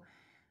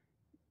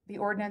 the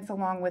ordinance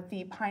along with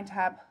the Pine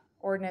Top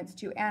ordinance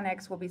to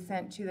annex will be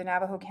sent to the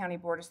Navajo County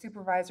Board of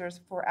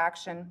Supervisors for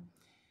action.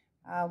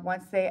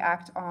 Once they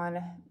act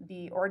on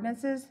the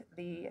ordinances,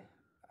 the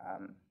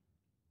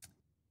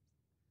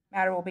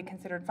matter will be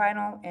considered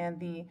final, and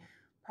the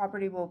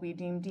property will be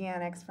deemed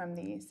de-annexed from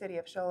the city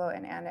of Shoalo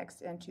and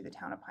annexed into the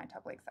town of Pine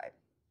Top Lakeside.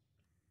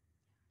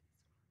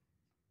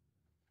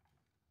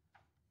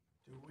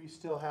 Do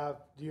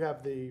you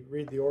have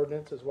read the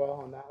ordinance as well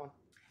on that one?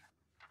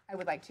 I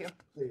would like to.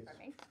 Please.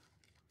 Pardon me.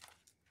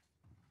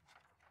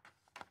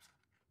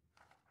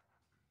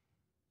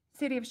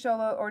 City of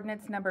Shoalo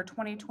ordinance number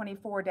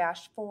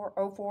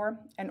 2024-404,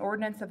 an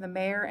ordinance of the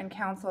mayor and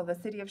council of the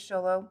city of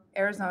Shoalo,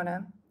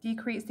 Arizona,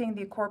 decreasing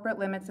the corporate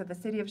limits of the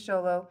city of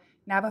Shoalo,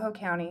 Navajo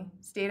County,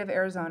 state of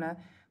Arizona,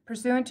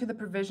 pursuant to the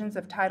provisions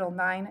of Title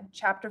 9,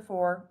 Chapter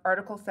 4,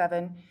 Article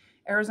 7,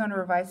 Arizona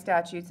Revised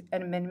Statutes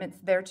and amendments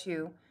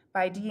thereto,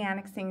 by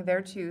de-annexing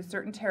thereto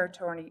certain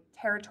territory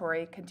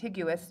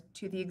contiguous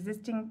to the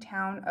existing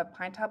town of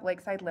Pine Top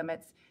Lakeside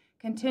limits,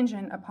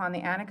 contingent upon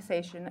the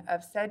annexation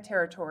of said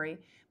territory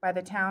by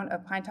the town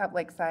of Pine Top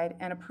Lakeside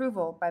and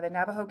approval by the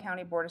Navajo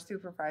County Board of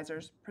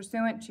Supervisors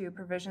pursuant to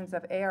provisions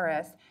of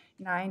ARS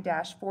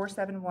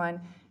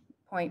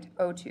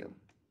 9-471.02.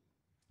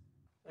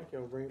 Thank you.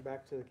 We'll bring it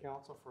back to the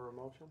council for a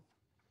motion.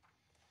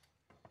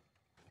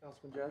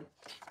 Councilman Judd?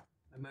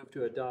 I move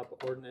to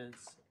adopt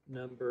ordinance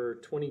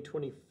number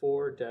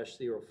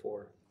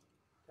 2024-04.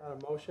 Got a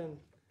motion,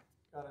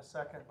 got a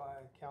second by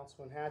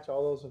Councilman Hatch.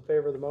 All those in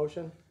favor of the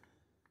motion?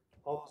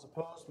 All those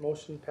opposed?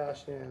 Motion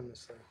passed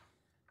unanimously.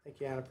 Thank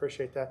you, Ann.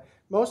 Appreciate that.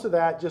 Most of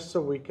that, just so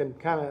we can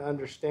kind of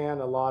understand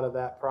a lot of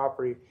that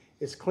property,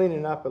 is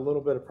cleaning up a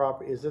little bit of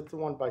property. Is it the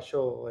one by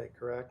Shola Lake,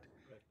 correct?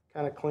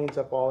 Kind of cleans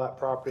up all that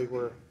property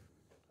where,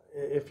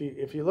 if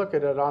you look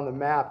at it on the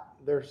map,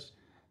 there's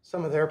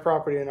some of their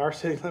property in our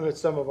city limits,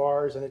 some of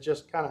ours, and it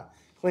just kind of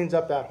cleans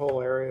up that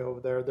whole area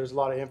over there. There's a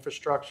lot of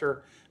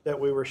infrastructure that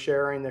we were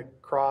sharing,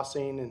 that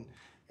crossing,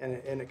 and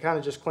it kind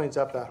of just cleans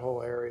up that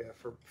whole area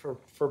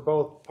for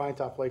both Pine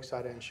Top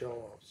Lakeside and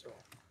Shola. So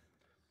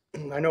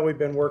I know we've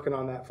been working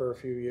on that for a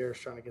few years,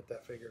 trying to get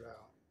that figured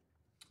out.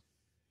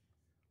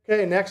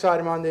 Okay, next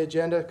item on the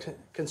agenda,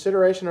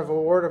 consideration of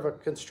award of a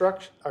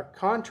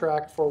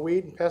contract for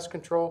weed and pest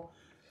control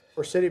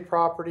for city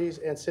properties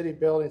and city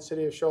buildings,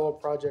 City of Shola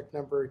project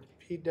number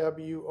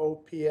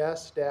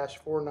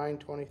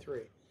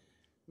PWOPS-4923.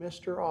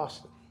 Mr.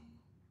 Austin,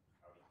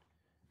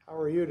 how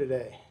are you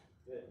today?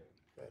 Good.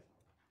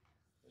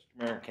 Mr.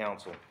 Mayor and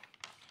Council,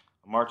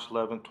 on March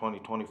 11,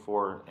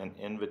 2024, an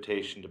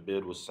invitation to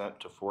bid was sent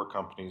to 4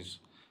 companies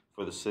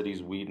for the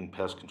city's weed and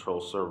pest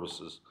control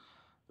services.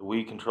 The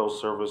weed control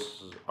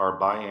services are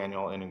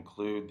biannual and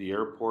include the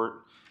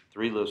airport,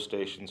 3 lift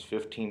stations,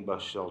 15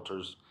 bus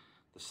shelters,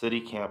 the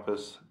city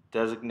campus,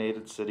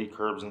 designated city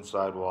curbs and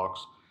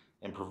sidewalks,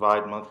 and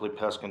provide monthly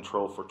pest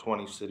control for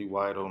 20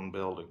 citywide owned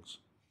buildings.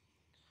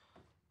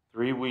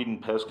 3 weed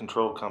and pest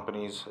control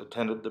companies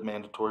attended the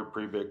mandatory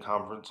pre-bid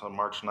conference on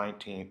March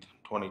 19th,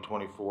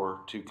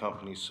 2024. 2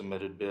 companies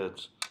submitted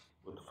bids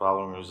with the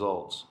following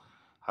results.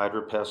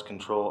 Hydra Pest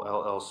Control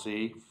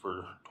LLC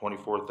for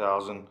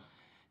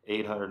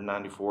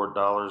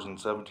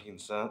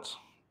 $24,894.17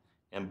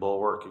 and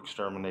Bulwark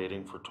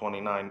Exterminating for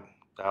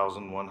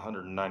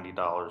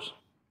 $29,190.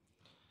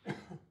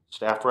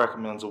 Staff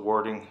recommends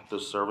awarding the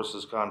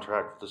services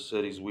contract for the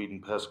city's weed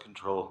and pest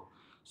control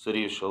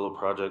City of Shola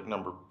project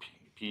number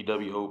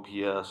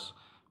PWOPS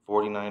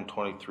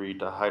 4923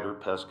 to Hydra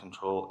Pest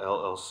Control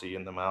LLC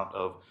in the amount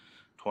of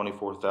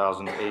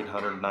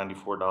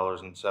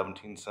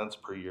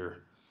 $24,894.17 per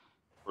year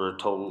for a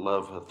total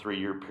of a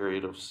 3-year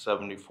period of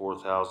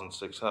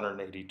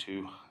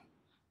 $74,682.51.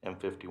 Thank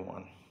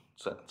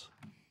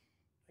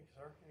you,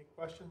 sir. Any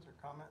questions or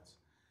comments?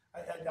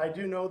 I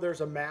do know there's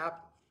a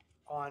map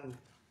on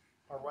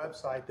our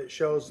website that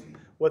shows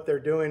what they're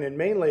doing, and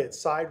mainly it's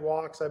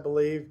sidewalks, I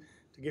believe,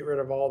 to get rid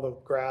of all the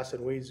grass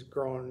and weeds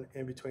growing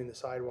in between the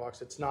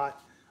sidewalks. It's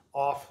not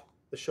off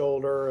the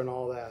shoulder and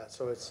all that,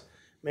 so it's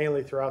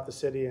mainly throughout the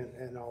city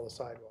and all the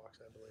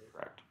sidewalks, I believe.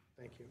 Correct.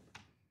 Thank you.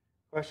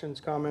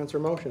 Questions, comments, or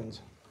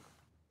motions?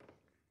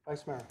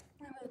 Vice Mayor.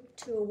 I move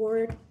to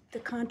award the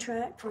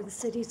contract for the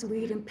city's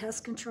weed and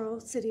pest control,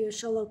 City of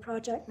Shola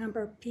project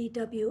number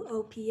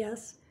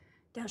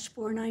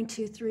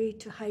PWOPS-4923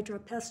 to Hydra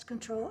Pest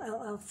Control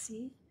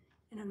LLC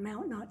in an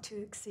amount not to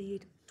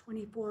exceed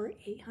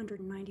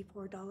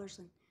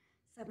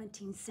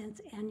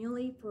 $24,894.17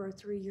 annually for a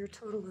 3-year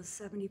total of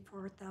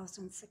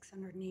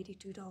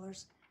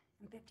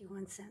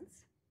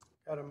 $74,682.51.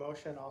 Got a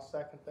motion, I'll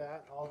second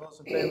that. All those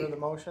in favor of the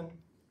motion?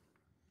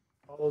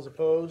 All those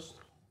opposed?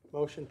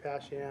 Motion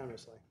passed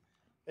unanimously.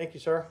 Thank you,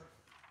 sir.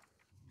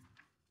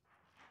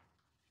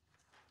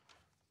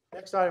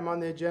 Next item on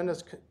the agenda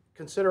is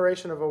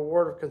consideration of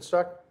award of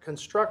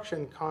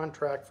construction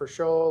contract for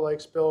Shola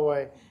Lake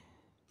Spillway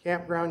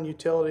Campground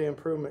Utility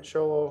Improvement,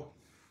 Shola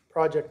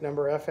project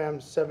number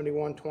FM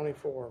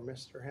 7124.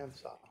 Mr.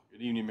 Henshaw.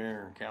 Good evening,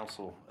 Mayor and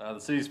Council. The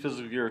city's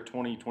fiscal year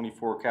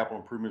 2024 capital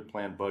improvement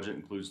plan budget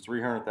includes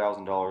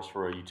 $300,000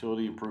 for a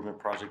utility improvement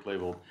project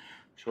labeled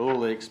Shola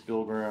Lake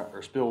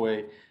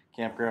Spillway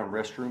Campground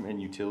Restroom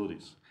and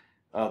Utilities.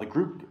 The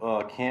group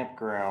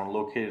campground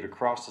located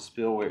across the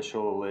spillway at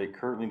Shola Lake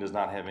currently does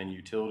not have any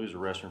utilities or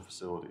restroom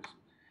facilities.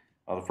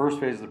 The first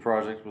phase of the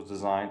project was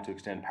designed to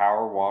extend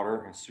power,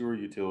 water, and sewer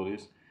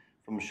utilities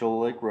from the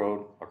Shola Lake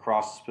Road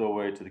across the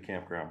spillway to the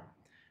campground.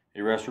 A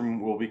restroom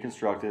will be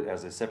constructed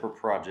as a separate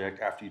project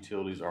after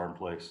utilities are in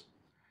place.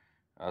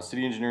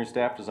 City engineering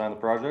staff designed the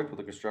project with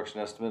a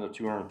construction estimate of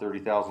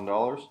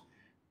 $230,000. The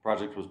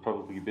project was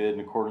publicly bid in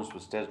accordance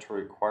with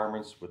statutory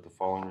requirements with the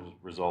following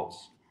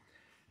results.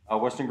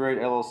 Western Grade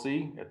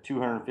LLC at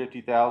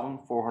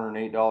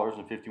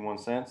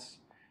 $250,408.51.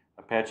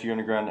 Apache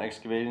Underground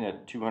Excavating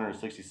at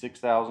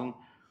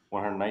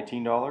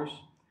 $266,119.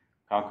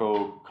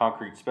 Conco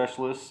Concrete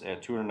Specialists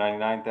at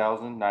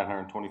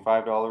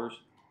 $299,925.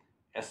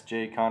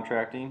 SJ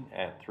Contracting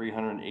at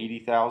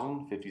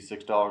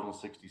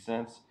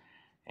 $380,056.60,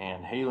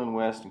 and Halen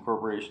West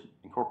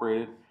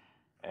Incorporated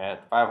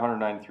at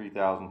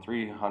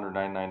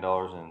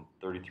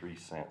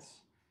 $593,399.33.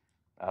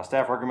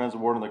 Staff recommends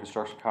awarding the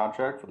construction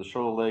contract for the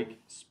Shola Lake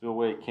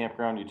Spillway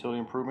Campground Utility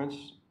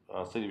Improvements,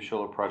 City of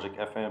Shola Project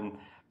FM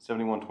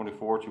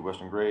 7124 to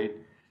Western Grade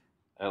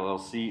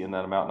LLC in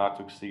that amount not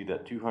to exceed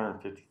that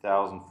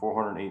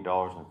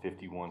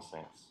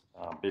 $250,408.51.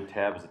 Bid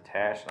tab is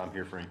attached. I'm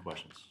here for any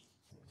questions.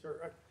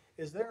 Sir,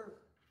 is there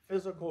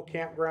physical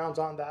campgrounds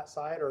on that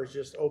site, or is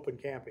just open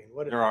camping?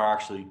 There are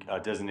actually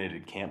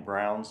designated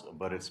campgrounds,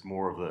 but it's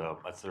more of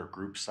that's their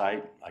group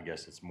site. I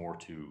guess it's more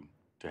to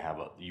have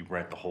you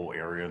rent the whole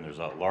area, and there's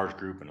a large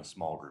group and a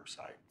small group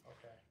site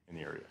in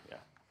the area. Yeah.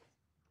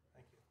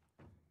 Thank you.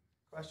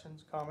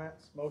 Questions,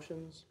 comments,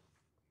 motions?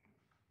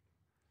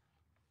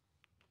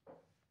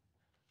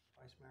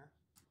 Vice Mayor?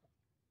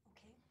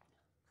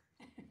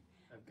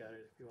 I've got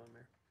it if you want,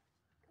 Mayor.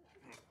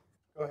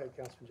 Go ahead,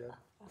 Councilman Judd.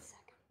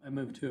 I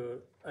move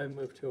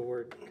to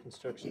award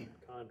construction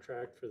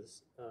contract for the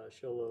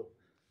Shola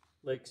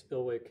Lake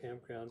Spillway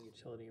Campground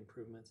Utility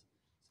Improvements,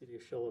 City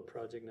of Shola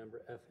project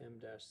number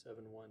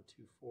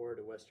FM-7124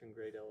 to Western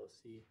Grade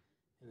LLC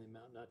in the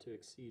amount not to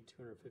exceed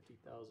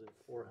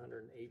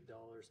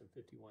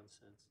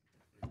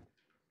 $250,408.51.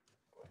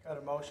 Got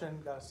a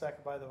motion, got a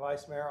second by the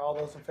Vice Mayor. All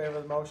those in favor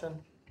of the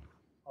motion?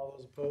 All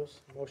those opposed?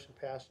 Motion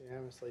passed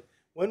unanimously.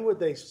 When would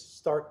they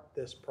start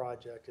this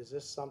project? Is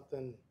this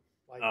something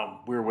like?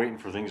 We were waiting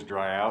for things to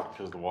dry out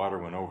because the water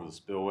went over the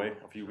spillway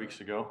a few weeks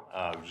ago.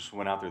 We just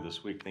went out there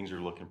this week. Things are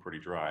looking pretty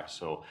dry.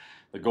 So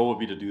the goal would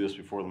be to do this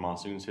before the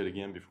monsoons hit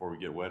again, before we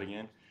get wet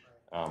again.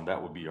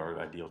 That would be our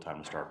ideal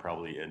time to start,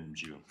 probably in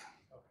June.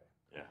 Okay.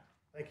 Yeah.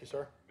 Thank you,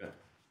 sir. Good.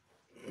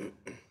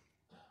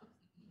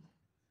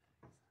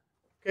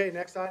 Okay,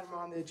 next item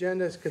on the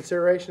agenda is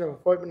consideration of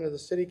appointment of the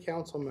city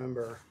council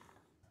member.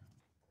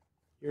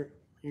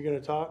 You going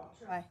to talk?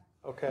 Try.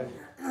 Okay.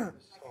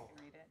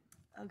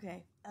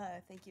 Okay,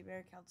 thank you,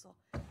 Mayor Council.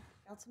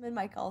 Councilman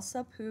Mike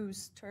Alsup,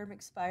 whose term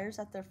expires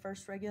at their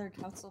first regular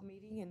council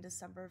meeting in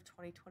December of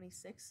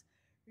 2026,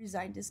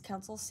 resigned his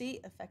council seat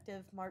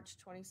effective March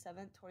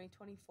 27,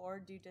 2024,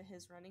 due to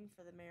his running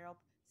for the mayoral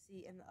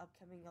seat in the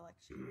upcoming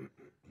election.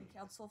 The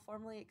council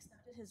formally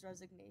accepted his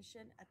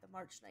resignation at the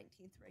March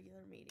 19th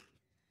regular meeting.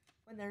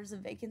 When there is a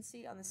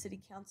vacancy on the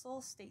city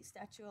council, state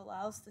statute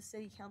allows the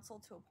city council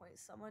to appoint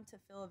someone to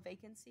fill a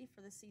vacancy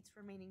for the seat's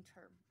remaining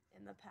term.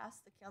 In the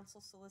past, the council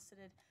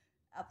solicited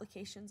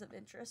applications of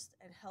interest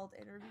and held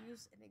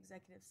interviews in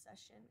executive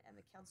session, and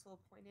the council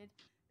appointed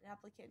an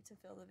applicant to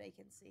fill the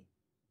vacancy.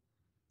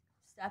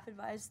 Staff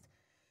advised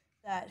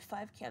that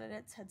 5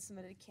 candidates had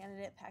submitted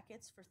candidate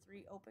packets for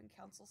 3 open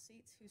council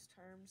seats whose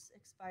terms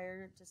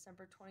expire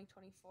December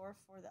 2024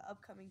 for the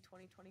upcoming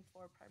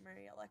 2024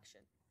 primary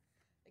election.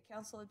 The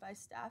council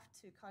advised staff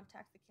to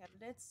contact the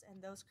candidates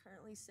and those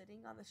currently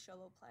sitting on the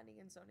Shola Planning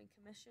and Zoning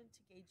Commission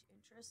to gauge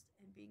interest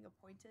in being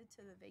appointed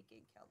to the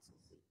vacant council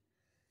seat.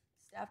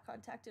 Staff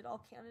contacted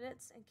all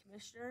candidates and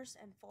commissioners,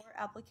 and 4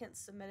 applicants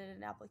submitted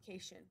an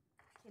application: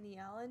 Kenny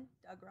Allen,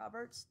 Doug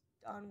Roberts,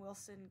 Don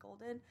Wilson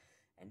Golden,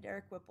 and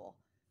Derek Whipple.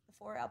 The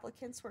 4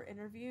 applicants were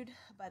interviewed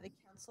by the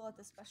council at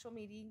the special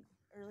meeting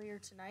earlier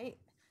tonight,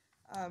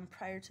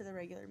 prior to the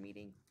regular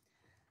meeting.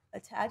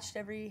 Attached,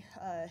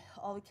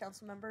 all the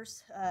council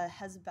members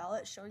has a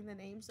ballot showing the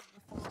names of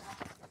the 4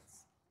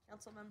 applicants.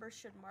 Council members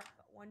should mark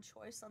 1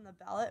 choice on the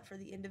ballot for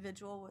the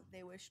individual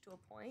they wish to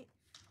appoint.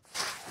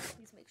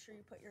 Please make sure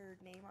you put your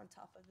name on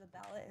top of the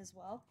ballot as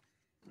well.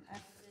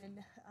 And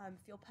then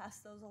if you'll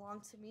pass those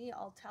along to me,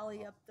 I'll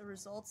tally up the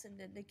results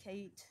and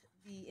indicate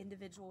the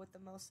individual with the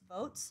most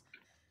votes,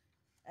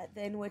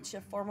 then which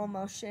a formal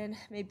motion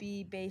may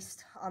be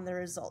based on the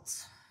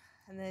results.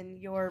 And then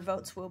your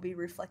votes will be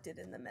reflected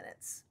in the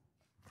minutes.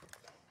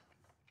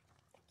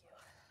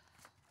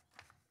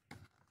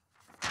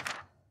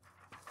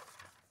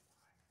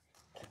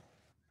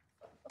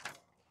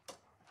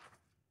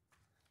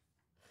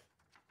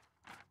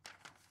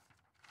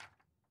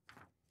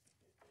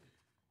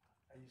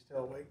 Are you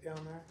still awake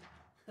down there?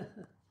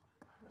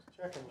 Just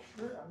checking.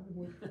 Sure, I'm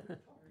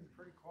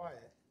pretty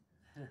quiet.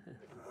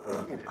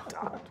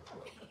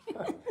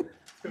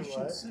 You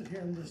should sit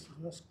here and just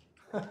listen.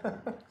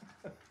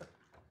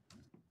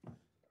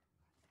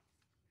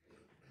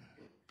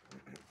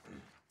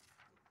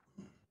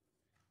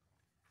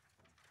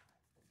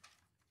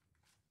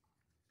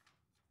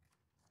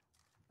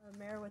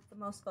 Mayor with the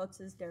most votes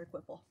is Derek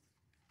Whipple.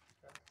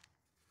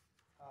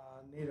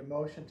 Need a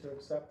motion to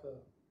accept the.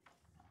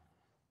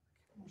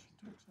 Motion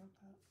to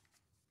accept that.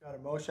 Got a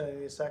motion, I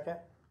need a second.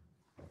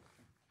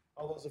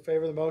 All those in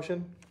favor of the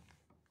motion?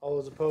 All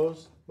those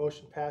opposed?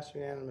 Motion passed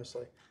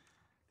unanimously.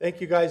 Thank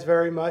you guys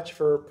very much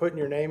for putting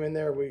your name in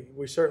there.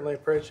 We certainly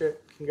appreciate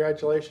it.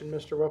 Congratulations,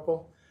 Mr.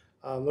 Whipple.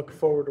 Looking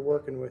forward to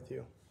working with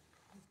you.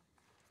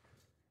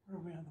 Where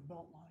are we on the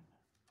belt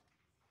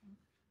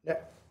line?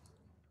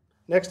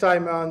 Next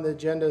item on the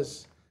agenda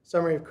is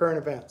summary of current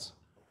events.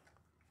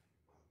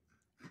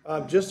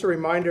 Just a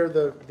reminder,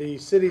 the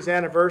city's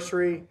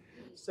anniversary,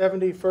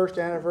 71st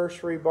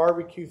anniversary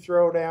barbecue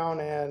throwdown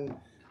and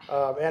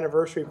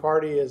anniversary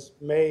party is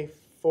May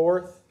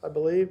 4th, I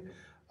believe.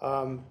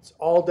 It's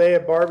all day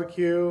at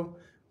barbecue,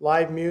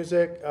 live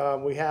music.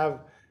 We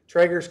have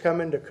Traeger's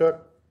coming to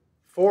cook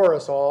for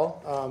us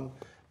all.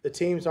 The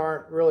teams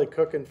aren't really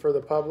cooking for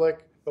the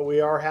public, but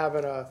we are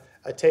having a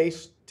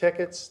taste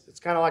tickets. It's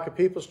kind of like a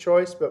People's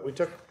Choice, but we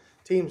took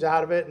teams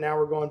out of it. Now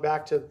we're going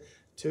back to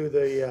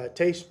the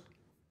taste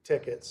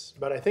tickets.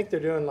 But I think they're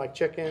doing like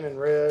chicken and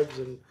ribs,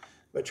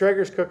 but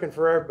Traeger's cooking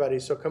for everybody.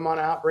 So come on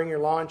out, bring your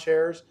lawn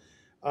chairs.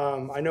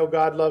 I know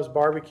God loves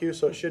barbecue,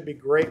 so it should be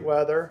great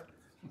weather.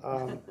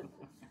 But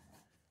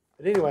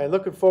anyway,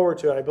 looking forward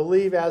to it. I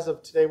believe as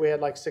of today we had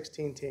like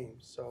 16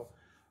 teams. So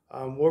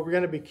we're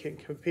going to be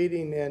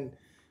competing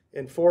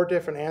in 4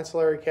 different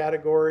ancillary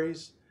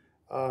categories.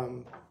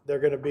 They're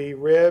going to be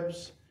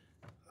ribs,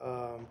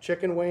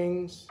 chicken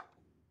wings,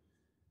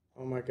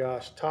 oh my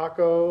gosh,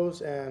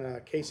 tacos, and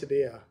a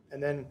quesadilla.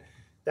 And then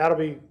that'll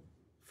be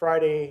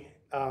Friday.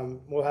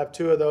 We'll have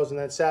 2 of those, and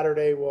then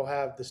Saturday we'll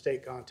have the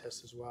steak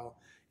contest as well.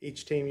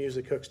 Each team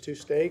usually cooks 2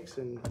 steaks,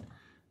 and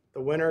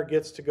the winner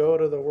gets to go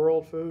to the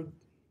World Food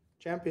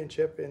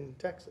Championship in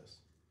Texas.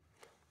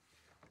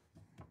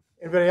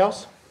 Anybody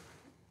else?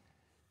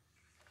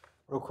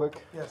 Real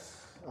quick.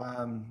 Yes.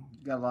 Got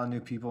a lot of new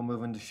people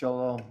moving to Show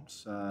Low.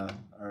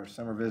 Our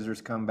summer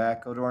visitors come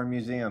back. Go to our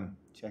museum.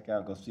 Check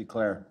out. Go see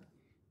Claire.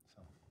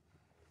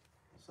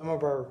 Some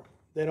of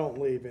they don't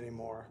leave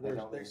anymore.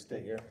 They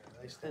stay here.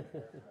 They stay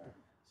here.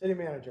 City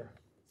Manager.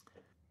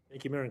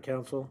 Thank you, Mayor and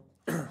Council.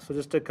 So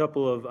just a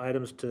couple of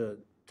items to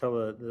tell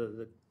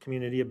the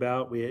community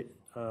about. We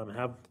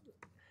have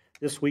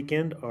this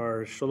weekend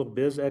our Show Low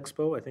Biz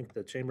Expo. I think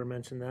the Chamber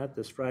mentioned that,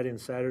 this Friday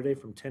and Saturday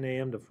from 10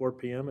 a.m. to 4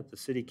 p.m. at the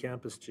City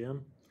Campus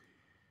Gym.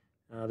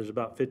 There's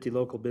about 50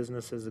 local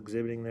businesses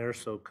exhibiting there,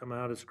 so come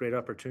out. It's a great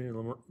opportunity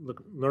to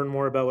learn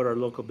more about what our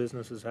local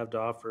businesses have to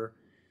offer,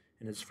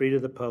 and it's free to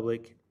the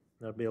public.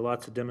 There'll be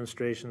lots of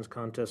demonstrations,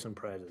 contests, and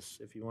prizes.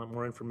 If you want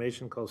more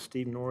information, call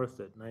Steve North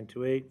at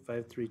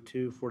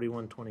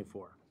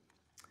 928-532-4124.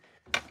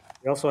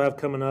 We also have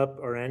coming up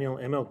our annual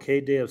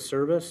MLK Day of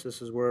Service.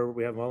 This is where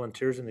we have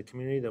volunteers in the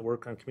community that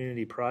work on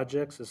community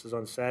projects. This is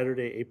on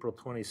Saturday, April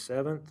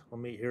 27th.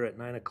 We'll meet here at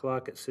 9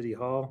 o'clock at City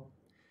Hall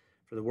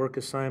for the work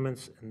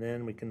assignments, and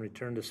then we can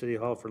return to City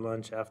Hall for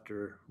lunch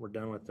after we're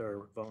done with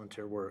our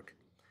volunteer work.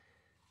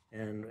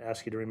 And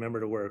ask you to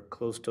remember to wear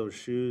closed-toe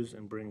shoes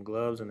and bring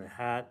gloves and a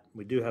hat.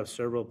 We do have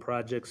several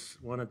projects,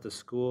 one at the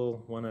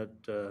school, one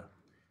at the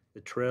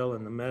trail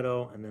in the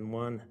meadow, and then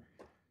one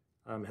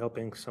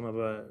helping some of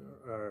the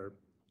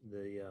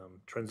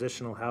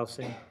transitional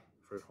housing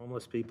for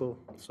homeless people.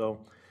 So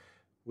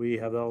we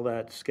have all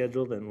that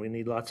scheduled, and we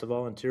need lots of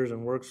volunteers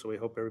and work, so we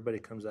hope everybody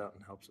comes out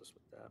and helps us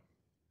with that.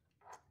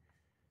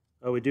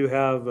 We do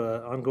have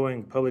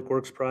ongoing public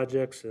works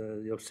projects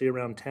you'll see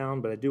around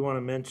town, but I do want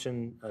to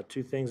mention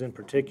 2 things in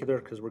particular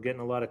because we're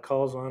getting a lot of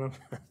calls on them.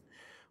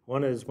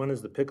 One is, when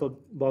is the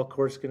pickleball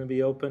courts going to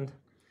be opened?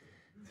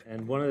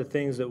 And one of the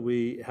things that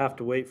we have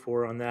to wait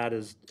for on that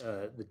is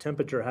the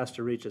temperature has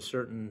to reach a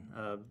certain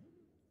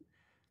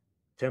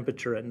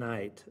temperature at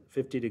night,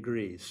 50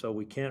 degrees. So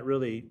we can't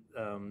really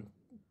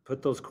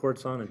put those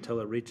courts on until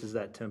it reaches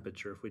that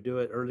temperature. If we do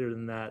it earlier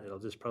than that, it'll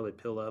just probably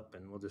pill up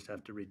and we'll just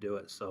have to redo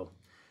it. So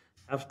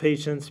have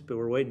patience, but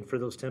we're waiting for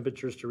those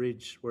temperatures to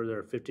reach where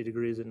they're 50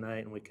 degrees at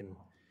night, and we can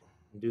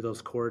do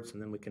those courts,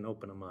 and then we can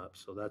open them up.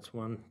 So that's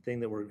one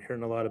thing that we're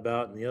hearing a lot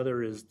about. And the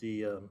other is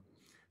the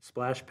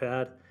splash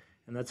pad,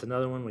 and that's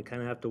another one we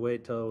kind of have to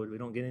wait till we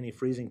don't get any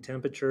freezing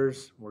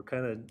temperatures. We're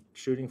kind of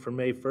shooting for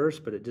May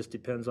 1st, but it just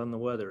depends on the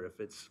weather. If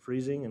it's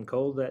freezing and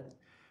cold that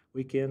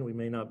weekend, we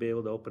may not be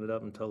able to open it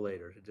up until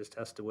later. It just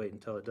has to wait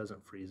until it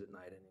doesn't freeze at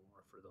night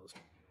anymore for those.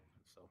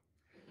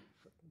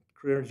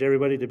 I encourage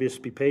everybody to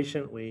just be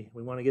patient. We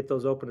want to get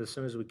those open as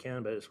soon as we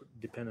can, but it's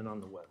dependent on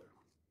the weather.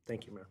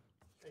 Thank you, Mayor.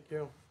 Thank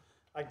you.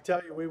 I can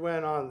tell you, we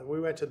went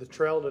to the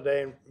trail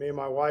today, and me and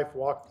my wife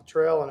walked the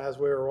trail, and as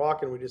we were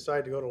walking, we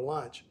decided to go to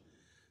lunch.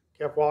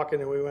 Kept walking,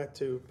 and we went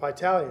to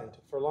Pitalian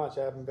for lunch.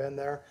 I haven't been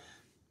there.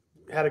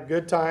 Had a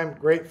good time,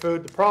 great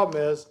food. The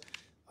problem is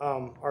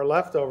our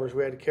leftovers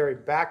we had to carry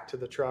back to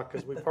the truck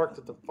because we parked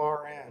at the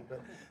far end. But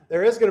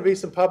there is going to be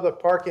some public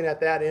parking at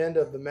that end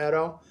of the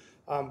meadow.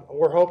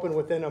 We're hoping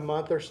within a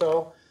month or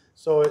so.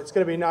 So it's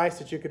going to be nice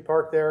that you could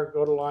park there,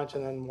 go to lunch,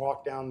 and then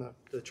walk down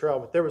the trail.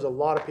 But there was a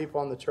lot of people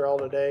on the trail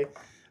today.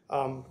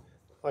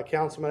 Like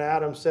Councilman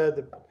Adams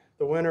said,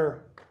 the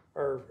winter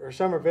or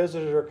summer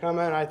visitors are coming.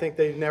 I think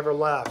they've never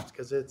left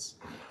because it's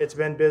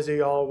been busy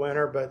all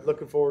winter, but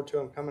looking forward to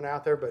them coming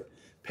out there. But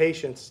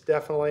patience,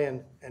 definitely,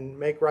 and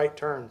make right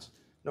turns.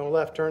 No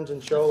left turns in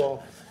Show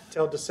Low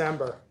till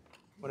December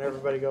when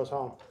everybody goes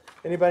home.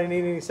 Anybody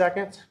need any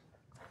seconds?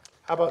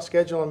 How about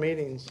scheduling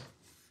meetings?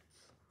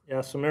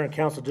 Yeah, so Mayor and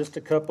Council, just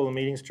a couple of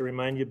meetings to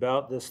remind you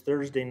about. This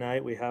Thursday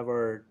night, we have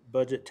our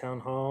budget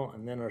town hall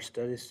and then our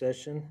study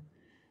session.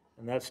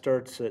 And that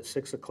starts at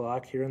 6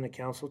 o'clock here in the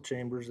council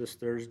chambers this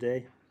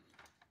Thursday.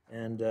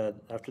 And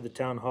after the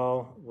town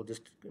hall, we'll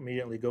just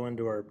immediately go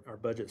into our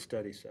budget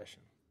study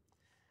session.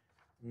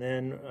 And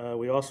then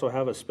we also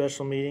have a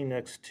special meeting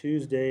next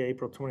Tuesday,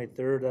 April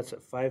 23rd. That's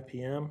at 5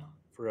 p.m.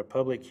 for a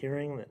public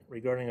hearing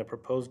regarding a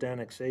proposed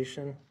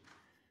annexation.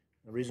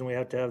 The reason we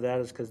have to have that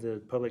is because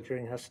the public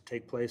hearing has to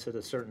take place at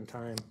a certain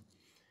time.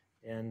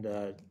 And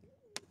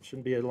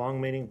shouldn't be a long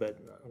meeting, but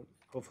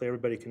hopefully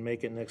everybody can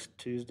make it next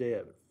Tuesday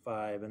at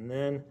 5. And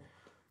then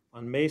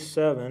on May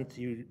 7th,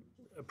 you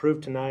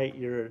approved tonight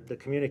the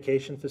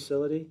communication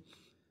facility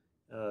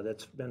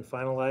that's been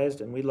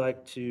finalized, and we'd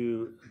like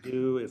to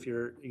do, if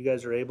you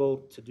guys are able,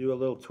 to do a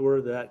little tour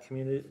of that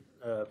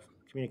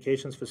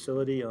communications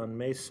facility on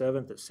May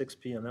 7th at 6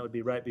 p.m. That would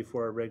be right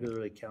before our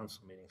regularly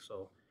council meeting.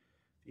 So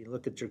if you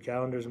look at your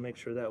calendars and make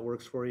sure that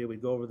works for you,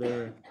 we'd go over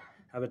there and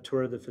have a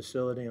tour of the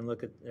facility and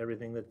look at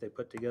everything that they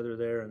put together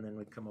there, and then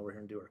we'd come over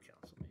here and do our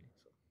council meeting.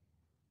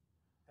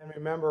 And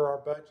remember, our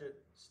budget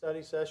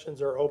study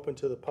sessions are open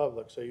to the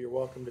public, so you're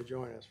welcome to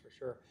join us for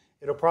sure.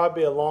 It'll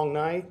probably be a long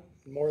night.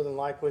 More than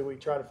likely, we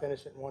try to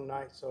finish it in one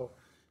night. So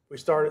we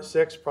start at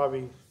 6,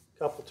 probably a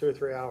couple, 2 or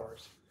 3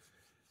 hours.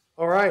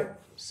 All right,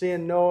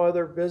 seeing no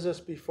other business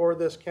before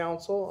this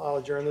council, I'll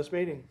adjourn this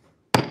meeting.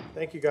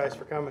 Thank you guys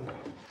for coming.